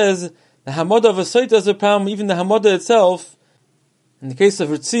Tosfos says, the Hamad of a Sotah is a problem, even the Hamad itself, in the case of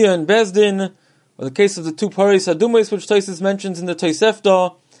Ritzia and Bezdin, or the case of the two paris adumis which Tosfos mentions in the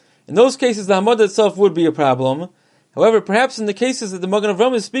Tosefta. In those cases, the Hamad itself would be a problem. However, perhaps in the cases that the Magen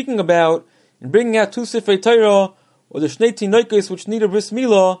Avram is speaking about, in bringing out two Sefer Torah, or the Shnei Tinoikos which need a bris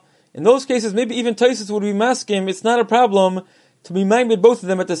milah, in those cases, maybe even Tosfos would be maskim, it's not a problem to be maimed both of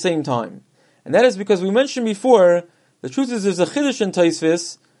them at the same time. And that is because we mentioned before, the truth is there's a chiddush in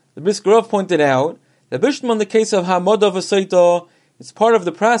Tosfos, the Brisker Rav pointed out, that Bishlam in the case of Hamad of a Sotah, it's part of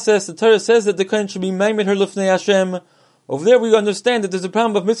the process. The Torah says that the kohen should be maimed her lifnei Hashem. Over there we understand that there's a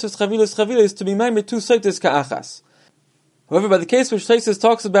problem of mitzvahs chavilos to be maimed two saitas ka'achas. However, by the case which Tosfos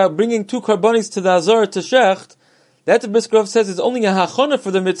talks about bringing two karbonis to the azar to shecht, that the Brisker Rav says is only a hachana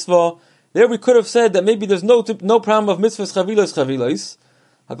for the mitzvah. There we could have said that maybe there's no problem of mitzvahs chavilos.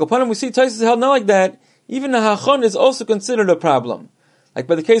 Hakopanim, we see Tosfos held not like that. Even a hachon is also considered a problem. Like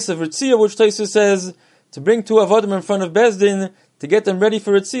by the case of Ritzia, which Tosfos says, to bring two avodim in front of Bezdin, to get them ready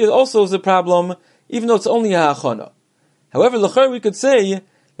for Ritzia also is a problem, even though it's only a hachana. However, l'char we could say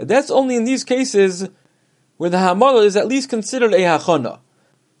that that's only in these cases where the hamala is at least considered a hachana.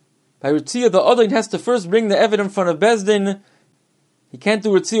 By Ritzia, the other has to first bring the evid in front of Bezdin, he can't do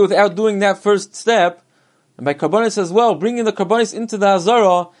Ritziyah without doing that first step. And by Karbonis as well, bringing the Karbonis into the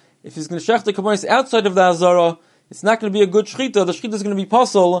Hazara, if he's going to shech the Karbonis outside of the Hazara, it's not going to be a good Shechita. The Shechita is going to be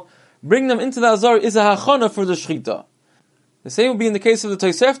Pasul. Bring them into the Hazara is a Hachana for the Shechita. The same will be in the case of the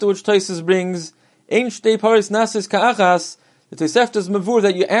Tosefta, which Tosefta brings, Ein Shtei Paris Nasis Ka'achas. The Tosefta is mavur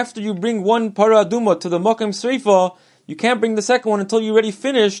that after you bring one Para Aduma to the Mokem Sreifa, you can't bring the second one until you already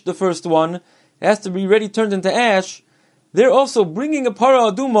finished the first one. It has to be ready turned into ash. They're also bringing a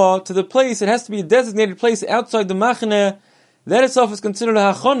Para Aduma to the place. It has to be a designated place outside the Machane. That itself is considered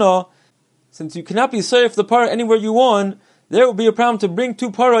a Hachana. Since you cannot be Seif the Para anywhere you want, there will be a problem to bring two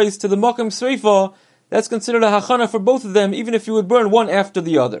Parais to the Mokem Sreifa. That's considered a Hachana for both of them, even if you would burn one after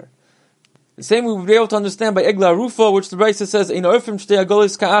the other. The same we would be able to understand by Egla Arufa, which the Brisa says, Ein Orfim Shtei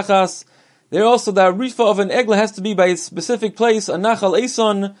Agolis Ka'achas. There also, the Arufa of an Egla has to be by a specific place, a Nachal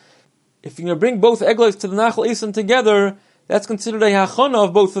Eson. If you're going to bring both Eglas to the Nachal Eson together, that's considered a Hachana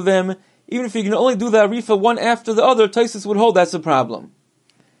of both of them. Even if you can only do the Arufa one after the other, Taisus would hold that's a problem.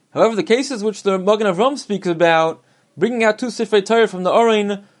 However, the cases which the Magen Avram speaks about, bringing out two Sifrei Torah from the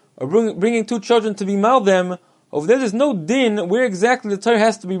Orein, or bringing two children to be mal them, over there's no din where exactly the Torah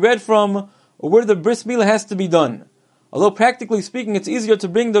has to be read from, or where the bris milah has to be done. Although practically speaking, it's easier to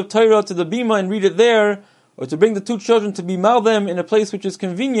bring the Torah to the bima and read it there, or to bring the two children to be mal them in a place which is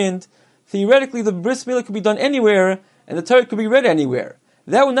convenient. Theoretically, the bris milah could be done anywhere, and the Torah could be read anywhere.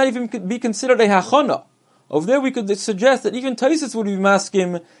 That would not even be considered a hachana. Over there, we could suggest that even Taisus would be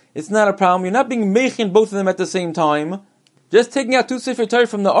maskim. It's not a problem. You're not being meichin both of them at the same time. Just taking out two Sefer Torah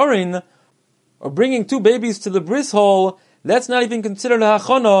from the Orin, or bringing two babies to the bris hall, that's not even considered a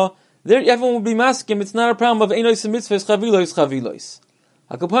hachana. There, everyone will be maskim. It's not a problem of einois mitzvahs chavilois.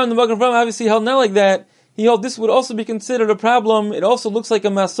 Hakaparim the Magen Avraham obviously held not like that. He held this would also be considered a problem. It also looks like a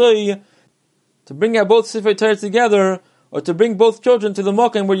masoi to bring out both Sefer Torah together, or to bring both children to the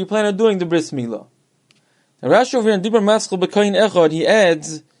mokem where you plan on doing the bris milah. Now Rashi over here in Dibur Maschel B'Koyin Echad, he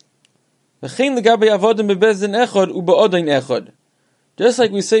adds, V'chein l'gabei avodim bebezdin echad u'ba'odain echad. Just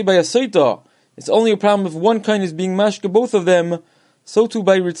like we say by a Sotah, it's only a problem if one kind is being mashke both of them, so too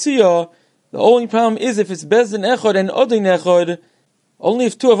by Ritziyah, the only problem is if it's bezdin echad and odain echad, only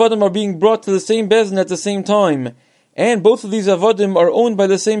if two avodim are being brought to the same bezdin at the same time, and both of these avodim are owned by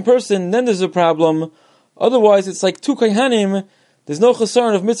the same person, then there's a problem. Otherwise, it's like two kaihanim, there's no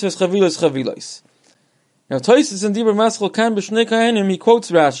chesaron of mitzvahs chavilos. Now, Taisus in Dibur Maschel kan b'shnei kaihanim, he quotes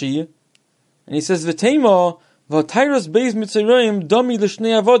Rashi, and he says, V'teima, v'tairos beis mitzrayim dami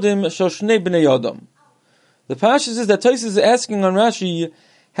l'shnei avodim shal shnei b'nei adam. The Pashas is that Taisus is asking on Rashi,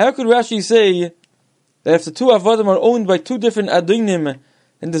 how could Rashi say that if the two avodim are owned by two different adonim,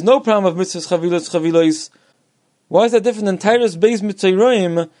 then there's no problem of mitzvahs chavilos? Why is that different than tairos beis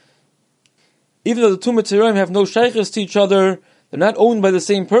mitzrayim? Even though the two mitzrayim have no shaykhs to each other, they're not owned by the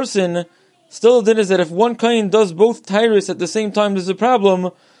same person, still the din is that if one kain does both tairos at the same time, there's a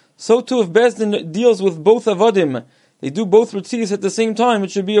problem. So too, if Bezdin deals with both avodim, they do both ritziyos at the same time, it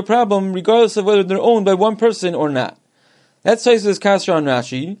should be a problem, regardless of whether they're owned by one person or not. That's Taisus' kasha on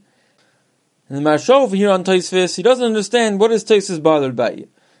Rashi. And the Marsha over here on Taisvis, he doesn't understand what is Taisus bothered by.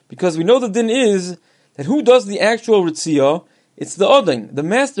 Because we know the din is that who does the actual ritziyah? It's the odain, the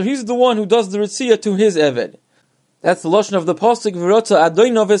master. He's the one who does the ritziyah to his eved. That's the lashon of the pasuk v'rotza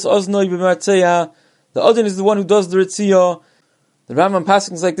adoin noves oznoi b'martzeya. The odain is the one who does the ritziyah. The Rambam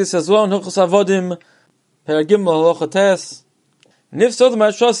passes like this as well in Hilchos Avodim, Peragim Halachates. And if so, the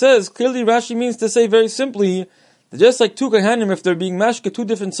Marsha says clearly Rashi means to say very simply that just like two kahanim, if they're being mashke two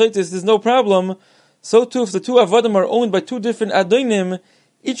different saitis, there's no problem. So too, if the two avodim are owned by two different adonim,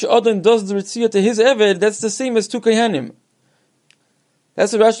 each adon does the ritziyah to his eved. That's the same as two kahanim.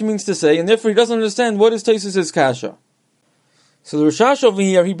 That's what Rashi means to say, and therefore he doesn't understand what is Taisus' kasha. So the Rishosh over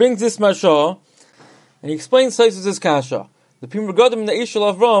here, he brings this Marsha, and he explains Taisus' kasha. The Pri Megadim in the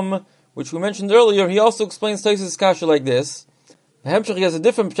Ishal Avram, which we mentioned earlier, he also explains Taisus' kasha like this. The Hemshech, he has a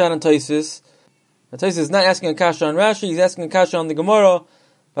different pshat on Taisus. Taisus is not asking a kasha on Rashi, he's asking a kasha on the Gemara.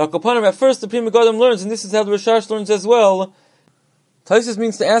 But at first the Pri Megadim learns, and this is how the Rishosh learns as well. Taisus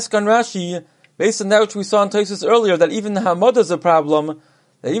means to ask on Rashi, based on that which we saw in Taisus earlier, that even the Hamad is a problem,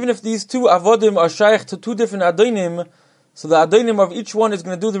 that even if these two avodim are shaykh to two different adonim, so the adonim of each one is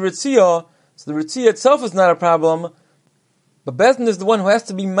going to do the ritziyah, so the ritziyah itself is not a problem, but Bezdin is the one who has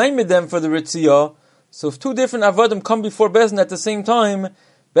to be maimed them for the ritziyah. So if two different avodim come before Bezdin at the same time,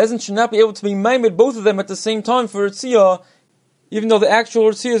 Bezdin should not be able to be maimed both of them at the same time for ritziyah, even though the actual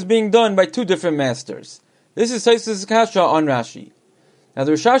ritziyah is being done by two different masters. This is Taisus' kasha on Rashi. Now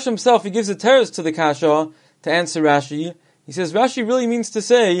the Rishosh himself, he gives a teres to the kasha to answer Rashi. He says Rashi really means to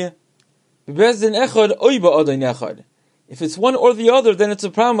say, Bezdin echad oiba odain echad. If it's one or the other, then it's a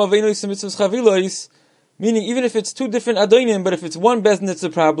problem of Einois Mitzvahs Chavilois, meaning even if it's two different Adonim, but if it's one Bezdin, it's a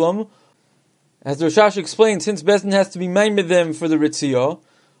problem. As the Rishonim explained, since Bezdin has to be maimed them for the Ritziyah,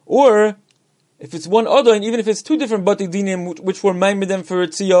 or if it's one Adon, even if it's two different Bati Dinim which were maimed them for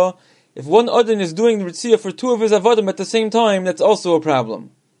Ritziyah, if one Adon is doing the Ritziyah for two of his Avadim at the same time, that's also a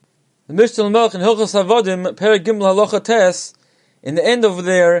problem. The Mishnah Melch in Hilchos Avadim, Perek Gimel Halacha Tes, in the end over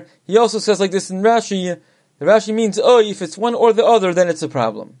there, he also says like this in Rashi. The Rashi means, if it's one or the other, then it's a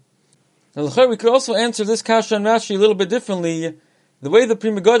problem. Now, we could also answer this kasha and Rashi a little bit differently. The way the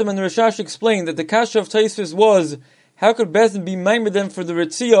Pri Megadim and the Rishonim explained that the kasha of Taisvis was, how could Bezdin be maimed them for the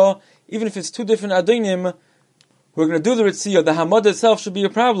Ritziyah, even if it's two different Adonim who are going to do the Ritziyah, the Hamad itself should be a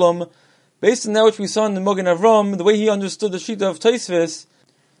problem. Based on that which we saw in the Mogen Avram, the way he understood the Shita of Taisvis,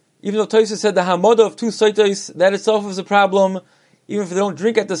 even though Taisvis said the Hamad of two Sotahs, that itself is a problem, even if they don't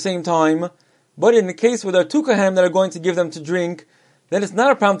drink at the same time. But in the case where there are two Kahanim that are going to give them to drink, then it's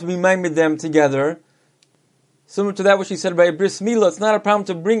not a problem to be maimed them together. Similar to that which he said by Bris Milah, it's not a problem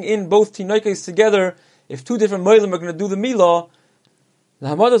to bring in both Tinoikos together if two different Moilim are going to do the Milah. The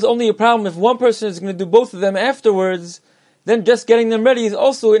Hamad is only a problem if one person is going to do both of them afterwards, then just getting them ready is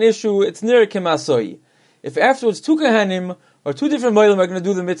also an issue, it's nir kemasoi. If afterwards two Kahanim or two different Moilim are going to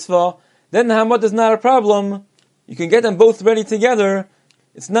do the mitzvah, then the Hamad is not a problem. You can get them both ready together,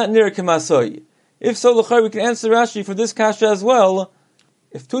 it's not nir kemasoi. If so, we can answer Rashi for this kasha as well.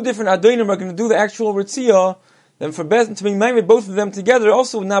 If two different Adonim are going to do the actual Ritziyah, then for Bezdin to be maimed both of them together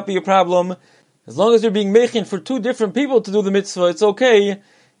also would not be a problem. As long as they're being mechin for two different people to do the mitzvah, it's okay.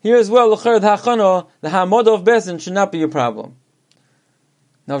 Here as well, the Hamad of Bezdin should not be a problem.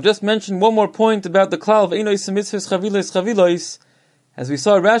 Now I've just mentioned one more point about the klal of Einois Mitzvahs Chavilois. As we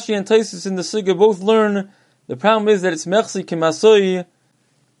saw, Rashi and Taisus in the Sugya both learn, the problem is that it's Mechsi Kemasoi.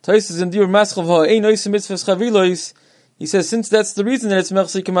 Taisus in Diur Maschal Einois Mitzvahs Chavilois, he says, since that's the reason that it's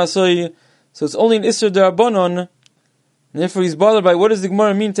Mechsi Kemasoi, so it's only an Isser D'Rabbanon, and therefore he's bothered by what does the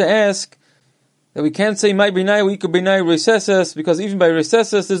Gemara mean to ask that we can't say Mai B'nai, we could B'nai Recesses, because even by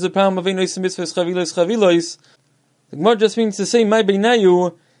Recesses there's a problem of Einois Mitzvahs Chavilois. The Gemara just means to say Mai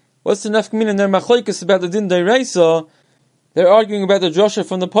B'nayu. What's the nafkamin in their machlokes about the Din D'Oraisa? They're arguing about the Joshua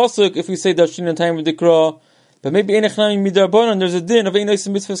from the Pasuk, if we say Dashin in time of the Dikra, but maybe Einechnami Midarbanon, there's a Din of Einois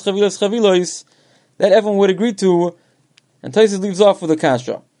Mitzvahs Chavilois that everyone would agree to, and Taisus leaves off with a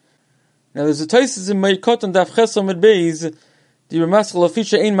kasha. Now there's a Taisus in Meikot and Daf Chesom at Beis, the Ramaschal of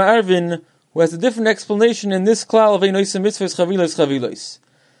Fisha Ein Ma'arvin, who has a different explanation in this klal of Einois Mitzvahs Chavilois.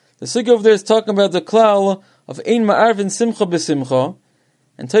 The Sugya over there is talking about the klal of Ein Ma'arvin Simcha B'Simcha,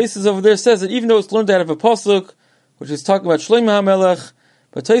 and Taisus over there says that even though it's learned out of a pasuk, which is talking about Shlomo HaMelech,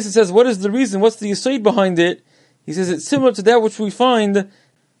 but Taisus says, what is the reason? What's the yesod behind it? He says it's similar to that which we find that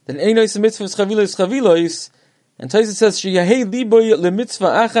Einois Mitzvahs Chavilois, and Taisus says Sheyahei liboy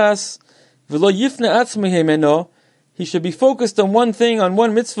lemitzvah achas v'lo yifne atzmei hemeno. He should be focused on one thing, on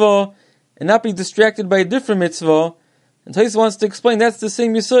one mitzvah, and not be distracted by a different mitzvah. And Taisus wants to explain that's the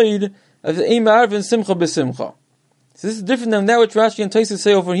same yesod of the Ein Ma'arvin Simcha B'Simcha. So this is different than that which Rashi and Taisus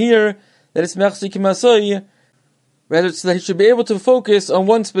say over here, that it's Mechsi Kemasoi. Rather, it's that he should be able to focus on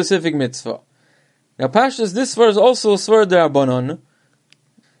one specific mitzvah. Now, Pashas, this verse is also a Svar D'Rabbanon.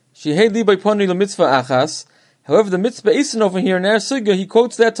 Shehei liboy poni l'mitzvah achas. However, the mitzvah Eisen over here in our Sugya, he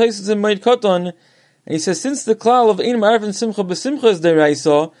quotes that Taisus in Moed Katan, and he says, since the klal of Ein Ma'arvin Simcha B'Simcha is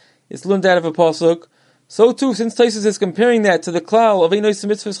D'Oraisa, it's learned out of a pasuk, so too, since Taisus is comparing that to the klal of Einois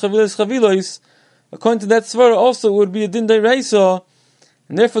Mitzvahs Chavilois, according to that svara also it would be a din d'oraisa,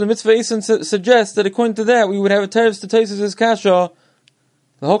 and therefore the mitzvah Eisen suggests that according to that we would have a teretz to Taisus' kasha.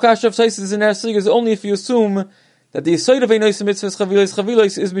 The whole kasha of Taisus in our Sugya is only if you assume that the yesod of Einois Mitzvahs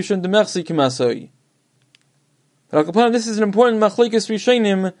Chavilois is Mishun D'Mechsi Kemasoi. But upon this is an important machlokes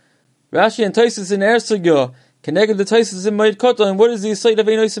Rishonim. Rashi and Taisus in our Sugya connected the Taisus in Moed Katan, and what is the yesod of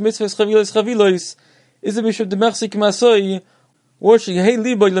Einois Mitzvahs Chavilois? Is it Mishum D'Mechsi Kemasoi, or Sheyahei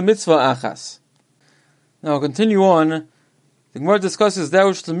liboy l'mitzvah achas? Now I'll continue on. The Gemara discusses that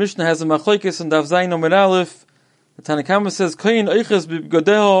which the Mishnah has a machlokes and Daf Zayin Omer Aleph. The Tanna Kama says, Koyin oiches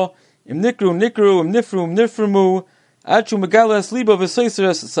b'bgodeho, im nikru, im nifrumu, achu megalas libo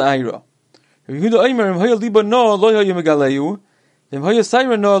v'soiseres sa'ira. If Yehuda Omer, im hoya libo no, lo hoya megaleyu, im hoya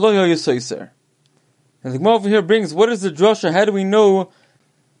sa'ira no, lo hoya soiser. And the Gemara over here brings, what is the drasha? How do we know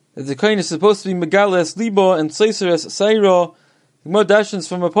that the kohen is supposed to be megales libo and soiseres sa'ira? The Gemara dashens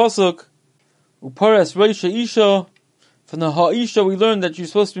from a pasuk, upares reisha isha. From the ha'isha we learn that you're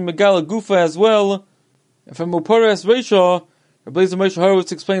supposed to be megala gufa as well. And from upares reisha, Rabbi Moshe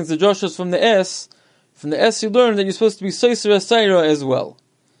Horowitz explains the drashas from the S. From the S you learn that you're supposed to be soiseres sa'ira as well.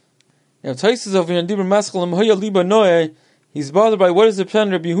 Now, Taisus over here in Dibur Maschalim Hoya Liba Noe, he's bothered by what is the plan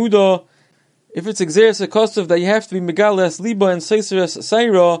of Rabbi Yehuda. If it's Exeris Akosov that you have to be Megalas Liba and Seiseres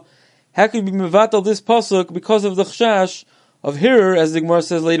Saira, how could you be Mevatel this pasuk because of the Chshash of Hirer, as the Gemara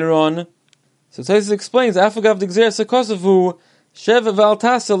says later on? So Taisus explains, Afagav the Exeris Akosovu, Shev Val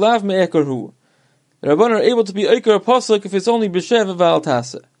Tasa Lav Me'ekarhu. The Rabban are able to be Eker a pasuk if it's only B'Shev Val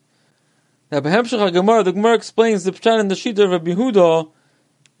Tasa. Now, Behemshach HaGemara, the Gemara explains the Pshat and the Shita of Rabbi Yehuda.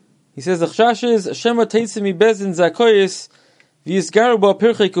 He says the Chshash is Shema Teitzimi Bezin Zakoyis V'Yisgaru Ba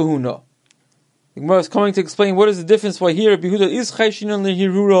Pirchei Kahuna. The Gemara is coming to explain what is the difference why here Rabbi Yehuda is Chayshinon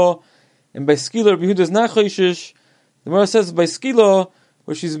Lehirura and by Skila Rabbi Yehuda is not Chayshish. The Gemara says by Skila,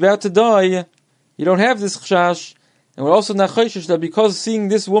 where she's about to die, you don't have this Chshash, and we're also not Chayshish that because seeing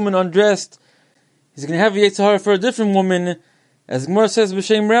this woman undressed, he's going to have a Yetzirah for a different woman. As Gemara says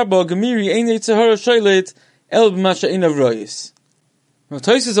B'Shem Rabba, Gemiri Ein Yetzirah Shailet El B'Masha Ein Avroyis. Now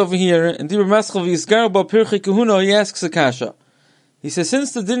Taisus over here, in Dibur Maschal V'Yisgar Ba Pirchei Kahuna, he asks a kasha. He says,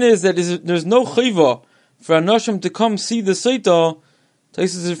 since the din is that there's no chayva for Anoshim to come see the Sotah,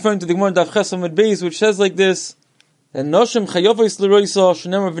 Taisus is referring to the Gemara Daf Ches Amud Beis, which says like this, that Anoshim chayavos l'roisa,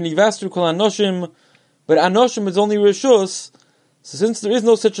 shenemar v'nivastru kol Anoshim, but Anoshim is only Rishus, so since there is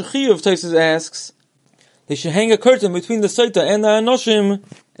no such a chiyuv, Taisus asks, they should hang a curtain between the Sotah and the Anoshim,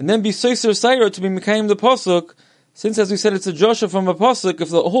 and then be Seiser Saira to be Mekayim the Pasuk, since, as we said, it's a Joshua from a pasuk. If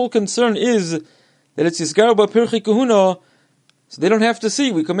the whole concern is that it's Yisgaru Ba Pirchei Kahuna, so they don't have to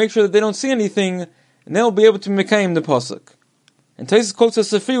see. We can make sure that they don't see anything, and they'll be able to mekayim the pasuk. And Taisus quotes a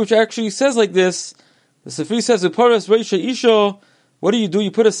Sifri, which actually says like this. The Sifri says, "Uparas Reisha Isha." What do?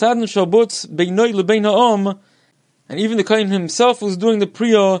 You put a sadin shalbutz beinoi lebein ha'om, and even the kohen himself who's doing the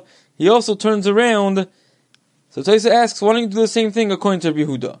priya, he also turns around. So Taisus asks, why don't you do the same thing according to Rabbi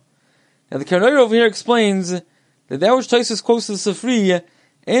Yehuda? Now the Karnair over here explains that which Taisus quotes the Sifri,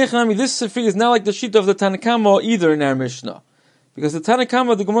 this Sifri is not like the sheet of the Tanakama either in our Mishnah. Because the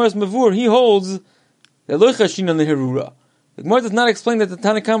Tanakama, the Gemara's Mavur, he holds that lo chashinan leherura. The Gemara does not explain that the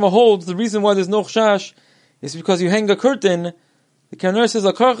Tanakama holds the reason why there's no chshash is because you hang a curtain. The Karnair says,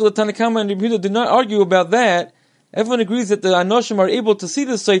 the Tanakama and Rabbi Yehuda did not argue about that. Everyone agrees that the Anoshim are able to see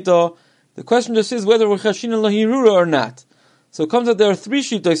the Sotah. The question just is whether we're chashinan leherura or not. So it comes out there are three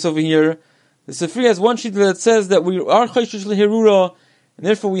shittos over here. The Sifri has one sheet that says that we are chayshish leherura, and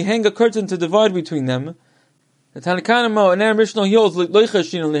therefore we hang a curtain to divide between them. The Tanakama and our Mishnah he holds loy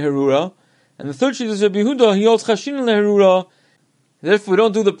chashin leherura, and the third sheet is Rabbi Yehuda he holds chashin leherura. Therefore we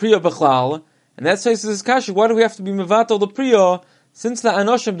don't do the priya b'chlal, and that says this kasha. Why do we have to be mevatel the priya since the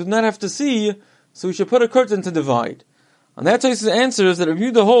anoshim do not have to see? So we should put a curtain to divide. And that says answers that Rabbi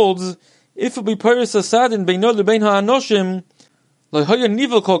Yehuda holds if it be paris asadin beinod lebein ha'anoshim lo'hoya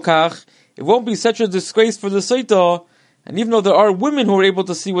nivel kol kach. It won't be such a disgrace for the Sotah, and even though there are women who are able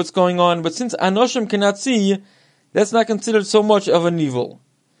to see what's going on, but since Anoshim cannot see, that's not considered so much of a nivel.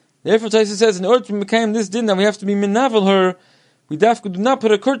 Therefore, Taisus says, in order to mekayim this din, that we have to be menavel her, we do not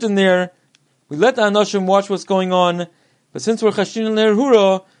put a curtain there, we let the Anoshim watch what's going on, but since we're chashin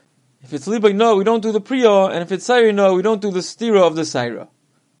leherura, if it's libay no, we don't do the priya, and if it's saira no, we don't do the stira of the saira.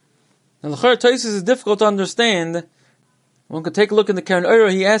 Now, the Taisus is difficult to understand. One could take a look in the Karen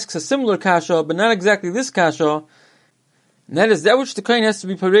Eira, he asks a similar kasha, but not exactly this kasha. And that is that which the kohen has to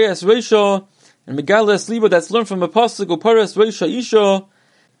be pareas reisha, and megalas liba that's learned from a pasuk, or pareas reisha isha.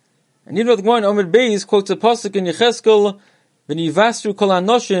 And you know the Gemara in Amud Beis quotes a pasuk in Yecheskel, v'nivastru kol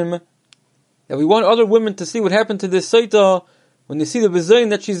anoshim, that we want other women to see what happened to this Sotah. When they see the bezayin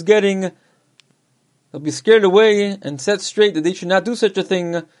that she's getting, they'll be scared away and set straight that they should not do such a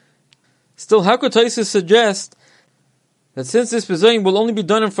thing. Still, how could Taisus suggest that since this bezayin will only be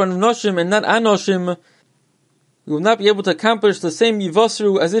done in front of Noshim and not Anoshim, we will not be able to accomplish the same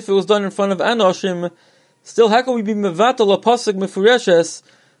Yivasru as if it was done in front of Anoshim? Still, how can we be mevatel a pasuk mefureshes,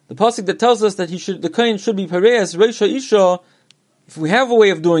 the pasuk that tells us that the kohen should be pareas reisha isha, if we have a way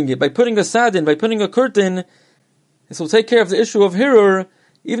of doing it by putting a sadin, by putting a curtain? This will take care of the issue of hirur.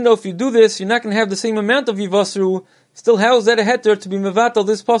 Even though if you do this, you're not going to have the same amount of Yivasru. Still, how is that a heter to be mevatel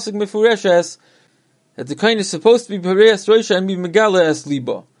this pasuk mefureshes, that the kohen is supposed to be pareas reisha and be megala as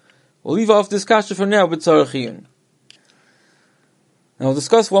liba? We'll leave off this kasha for now, b'tzarachiyun. Now we'll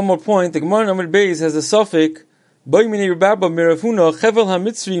discuss one more point. The Gemara in Amud Beis has a suffix, do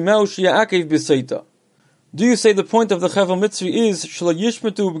you say the point of the Chevel Mitzri is Shlo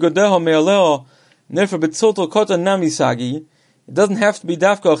Yishmetu B'Godeha Me'aleha Nefer B'Tzoto Kota Nami Sagi? It doesn't have to be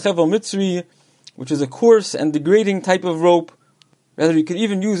Dafka a Chevel Mitzri, which is a coarse and degrading type of rope. Rather, you could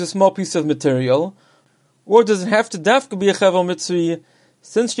even use a small piece of material. Or does it have to Dafka be a Chevel Mitzri?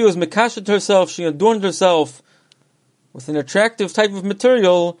 Since she was Mekashet herself, she adorned herself with an attractive type of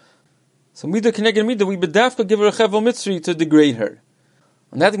material, So Mida Keneged Mida, we bedafka give her a Chevel Mitzri to degrade her.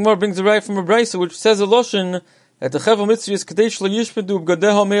 And that Gemara brings a right from a Brisa which says a Loshen that the Chevel Mitzri is Kadesh Lo Yishpedu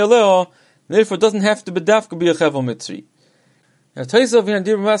B'Gadeha Me'aleo, and therefore it doesn't have to bedafka be a Chevel Mitzri. Now Taisov in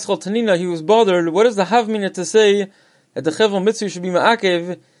Adir Maschal Tanina, he was bothered, what does the Havmina to say that the Chevel Mitzri should be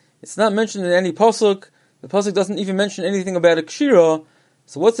Ma'akev? It's not mentioned in any Pasuk. The Pasuk doesn't even mention anything about a Kshira.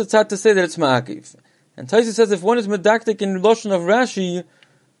 So what's the tzad to say that it's Ma'akev? And Taisov says if one is medaktik in Loshen of Rashi,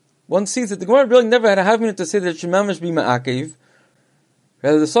 one sees that the Gemara really never had a Havmina to say that it should mamish be Ma'akev.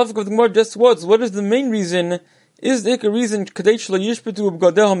 Rather, the suffix of the Gemara just was, what is the main reason? Is the reason Kadesh Lo Yishpetu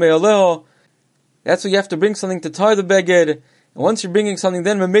B'Gadeha Me'aleho? That's why you have to bring something to tie the beged. And once you're bringing something,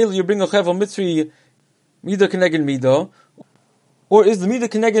 then Mamela you bring a Chevel Mitzri, Mida Keneged Mida. Or is the Mida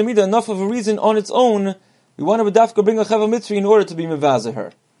Keneged Mida enough of a reason on its own? We want to bedafka bring a Chevel Mitzri in order to be Mevaza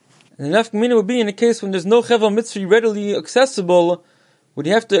her. And the nafkamina would be in a case when there's no Chevel Mitzri readily accessible, would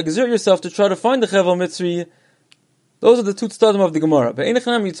you have to exert yourself to try to find the Chevel Mitzri? Those are the two tzadim of the Gemara. But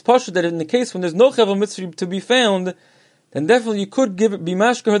Einachanami, it's pashut that in the case when there's no Chevel Mitzri to be found, then definitely you could be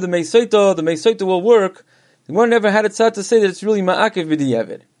mashka her the Meisaita will work. The Gemara never had a tzad to say that it's really ma'akev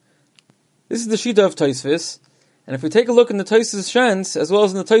b'diavad. This is the shita of Tosfos, and if we take a look in the Tosfos Shantz, as well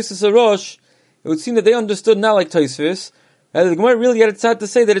as in the Tosfos Arosh, it would seem that they understood not like Tosfos. Rather, the Gemara really had a tzad to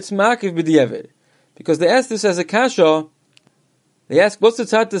say that it's ma'akev b'diavad. Because they asked this as a kasha, they ask, what's the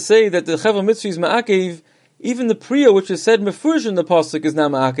tzad to say that the Chevel Mitzri is ma'akev? Even the priya, which is said mefurish in the pasuk, is not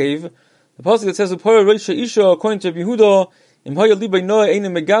ma'akev. The pasuk that says, "Upara reisha isha," according to Yehuda, "Im haya liba noah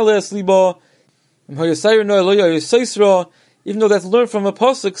eina megales liba, im haya sayir noah lo yasaisra." Even though that's learned from a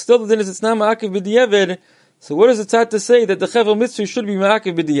pasuk, still the din is it's not ma'akev b'diavad. So what is the tzad to say that the Chevel Mitzri should be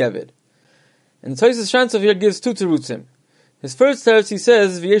ma'akev b'diavad? And the Tosfos Shantz here gives two terutzim. His first teretz, he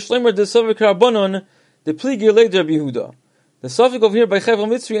says, "V'yesh lemer de sovek rabbanon de pligi leid Rabbi Yehuda." The suffix over here by Chevel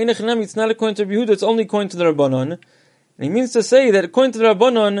Mitzri, Einachanami, it's not according to Rabbi Yehuda, it's only according to the Rabbanon. And he means to say that according to the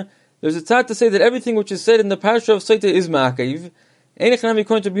Rabbanon, there's a tzad to say that everything which is said in the parasha of Sotah is ma'akev. Einachanami,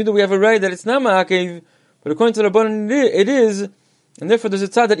 according to Rabbi Yehuda, we have a right that it's not ma'akev, but according to the Rabbanon, it is. And therefore there's a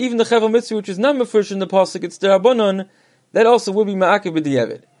tzad that even the Chevel Mitzri, which is not mefurish in the pasuk, it's the Rabbanon, that also will be ma'akev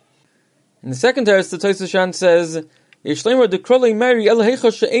b'diavad. In the second teretz, the Tosfos Shantz says, "Yesh lemer de krolei mari el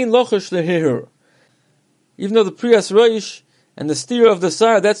heicha she'ein lochash lehir." Even though the priyas reish and the steer of the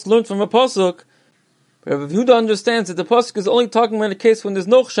sar, that's learned from a pasuk, but Rabbi Yehuda understands that the pasuk is only talking about a case when there's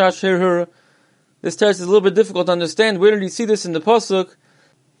no chash her. This teretz is a little bit difficult to understand. Where did he see this in the pasuk?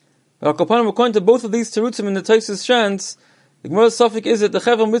 But according to both of these terutzim in the Tosfos Shantz, the Gemara's suffix is that the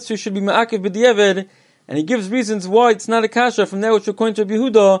Chevel Mitzri should be ma'akev b'diavad, and he gives reasons why it's not a kasha from that which according to Rabbi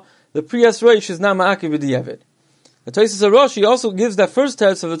Yehuda, the priyas reish is not ma'akev b'diavad. The Tosfos Arosh also gives that first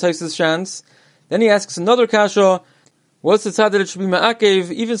teretz of the Tosfos Shantz. Then he asks another kasha, what's the tzad that it should be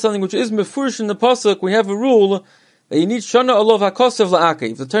ma'akev? Even something which is mefurish in the pasuk, we have a rule that you need shana olav hakosev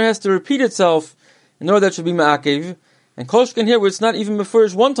la'akev. The Torah has to repeat itself in order that it should be ma'akev. And kolshkin here, where it's not even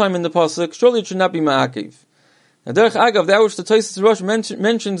mefurish one time in the pasuk, surely it should not be ma'akev. Now, derech agav, that which the Tosfos Arosh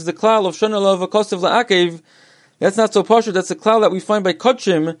mentions the klal of shana olav hakosev la'akev, that's not so pashut. That's a klal that we find by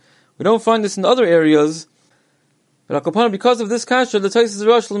kodshim. We don't find this in other areas. But because of this kasha, the Tosfos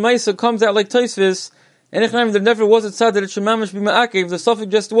Arosh l'maisa comes out like Tosfos. And there never was a tzad that it should mamish be ma'akev. The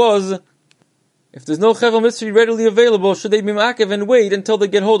suffix just was, if there's no Chevel Mitzri readily available, should they be ma'akev and wait until they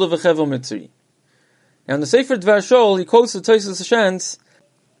get hold of a Chevel Mitzri? Now in the Sefer Dvar Shol, he quotes the Tosfos Shantz,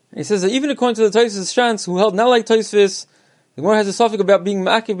 and he says that even according to the Tosfos Shantz, who held not like Tosfos, the Gemara has a suffix about being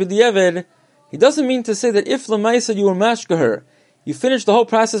ma'akev b'diavad. He doesn't mean to say that if l'maisa you were mashka her, you finished the whole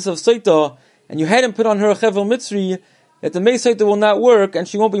process of Sotah, and you hadn't put on her a Chevel Mitzri, that the Meisaita will not work, and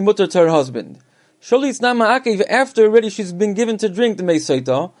she won't be mutter to her husband. Surely it's not ma'akev after already she's been given to drink the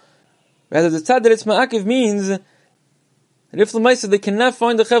Meisaita. Rather, the tzad that it's ma'akev means that if l'maisa they cannot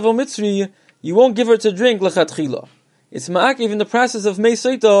find the Chevel Mitzri, you won't give her to drink l'chatchila. It's ma'akev in the process of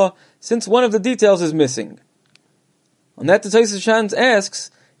Meisaita, since one of the details is missing. On that, the Tosfos Shantz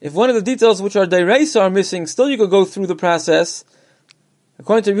asks, if one of the details which are deraisa are missing, still you could go through the process.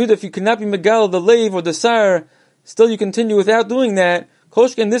 According to Yehuda, if you cannot be megal the lave or the sar, still you continue without doing that.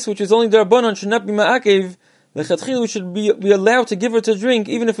 Koshken, this which is only derabanan should not be ma'akev. The chatchil we should be allowed to give her to drink,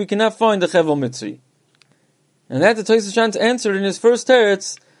 even if we cannot find the Chevel Mitzri. And that the Tosfos Shantz answered in his first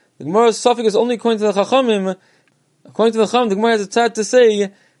teretz. The Gemara's suffix is only according to the Chachamim. According to the Chacham, the Gemara has a tzad to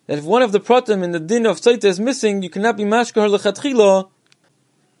say that if one of the pratim in the din of Sotah is missing, you cannot be mashka her lechatchila.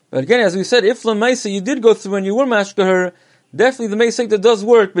 But again, as we said, if l'maisa you did go through and you were mashka her, definitely the Meisaita does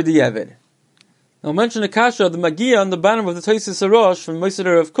work b'diavad. Now I'll mention a kasha, the Magia on the bottom of the Tosfos Arosh from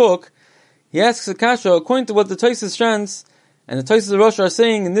Moshe of Cook. He asks a kasha, according to what the Tosfos Shantz And the Tosfos Rosh are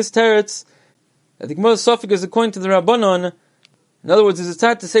saying in this teretz that the Gemara's suffix is according to the Rabbanon. In other words, is it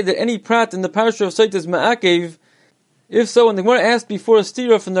sad to say that any prat in the parasha of Sotah is ma'akev? If so, when the Gemara asked before a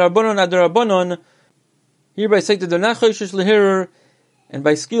stira from the Rabbanon ad the Rabbanon, here by Sotah they're not choishish lehirer, and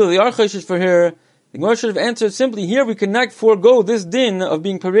by skila they are choishish for her, the Gemara should have answered simply, here we cannot forego this din of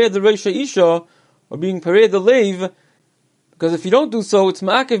being pared the Reisha Isha, or being pared the Leiv, because if you don't do so, it's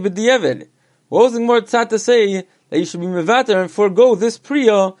ma'akev b'di'evid. What was the Gemara tzad to say that you should be mevater and forego this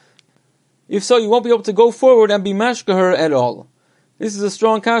priya? If so, you won't be able to go forward and be mashka her at all. This is a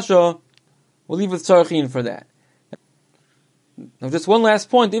strong kasha. We'll leave with tzarchin for that. Now, just one last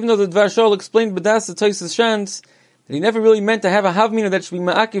point. Even though the Dvar Shol explained b'das the Tosfos Shantz that he never really meant to have a havmina that should be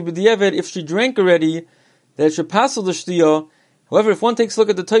ma'akev b'di'evid if she drank already, that it should passel the shtiyah. However, if one takes a look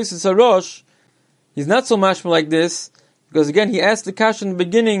at the Tosfos Harosh, he's not so mashma like this, because again, he asked the kasha in the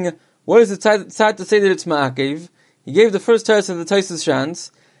beginning, what is it tzad to say that it's ma'akev? He gave the first teretz of the Tosfos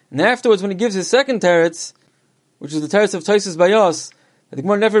Shantz, and afterwards, when he gives his second teretz, which is the teretz of Tosfos Bayos, that the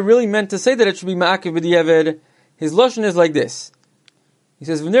Gemara never really meant to say that it should be ma'akev b'di'evid, his lashon is like this. He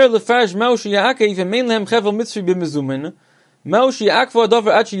says, "V'ner lefarsh Moshe ya'akev v'mein lehem chevel mitzri b'mezumin, Moshe ya'akva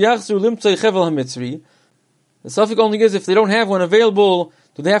adavar ad sheyachzru limtzei chevel hamitzri." The suffix only gives if they don't have one available,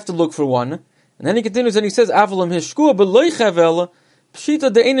 do they have to look for one? And then he continues and he says, "Avalam hishkua b'loy chevel pshita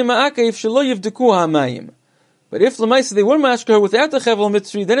de'enim ma'akev shelo yivdeku ha'mayim." But if lemaisa they were mashka her without the chevel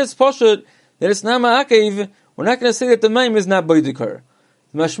mitzri, then it's poshet that it's not ma'akev. We're not going to say that the mayim is not boidik her.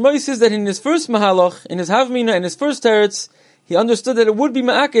 The mashmois says that in his first mahalach, in his havmina, in his first teretz, he understood that it would be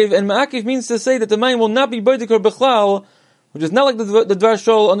ma'akev, and ma'akev means to say that the mayim will not be boidik her b'chlal, which is not like the Dvar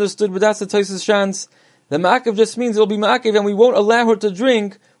Shol understood, but that's the Tosfos Shantz. The ma'akev just means it will be ma'akev, and we won't allow her to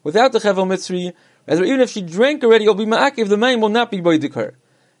drink without the chevel mitzri. Rather, even if she drank already, it will be ma'akev, the mayim will not be boidik her.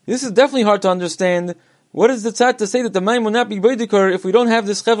 This is definitely hard to understand. What is the tzad to say that the mayim will not be boidik her if we don't have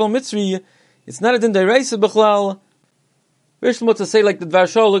this chevel mitzri? It's not a din d'oraisa b'chlal. Rishmo to say like the Dvar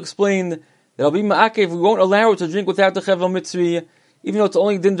Shol explained, that it'll be ma'akev, we won't allow her to drink without the chevel mitzri, even though it's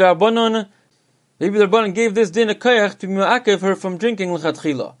only din d'Rabbanon. Maybe the Rabbanon gave this din a koyach to ma'akev her from drinking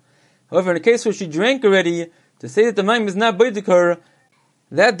l'chatchila. However, in a case where she drank already, to say that the mayim is not boidik her,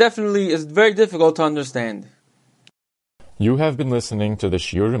 that definitely is very difficult to understand. You have been listening to the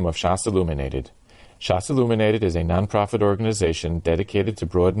Shiurim of Shas Illuminated. Shas Illuminated is a non-profit organization dedicated to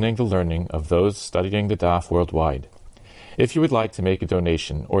broadening the learning of those studying the daf worldwide. If you would like to make a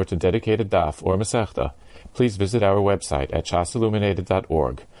donation or to dedicate a daf or masechta, please visit our website at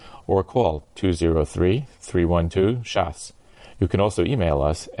shasilluminated.org or call 203-312-SHAS. You can also email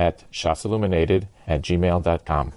us at shasilluminated@gmail.com.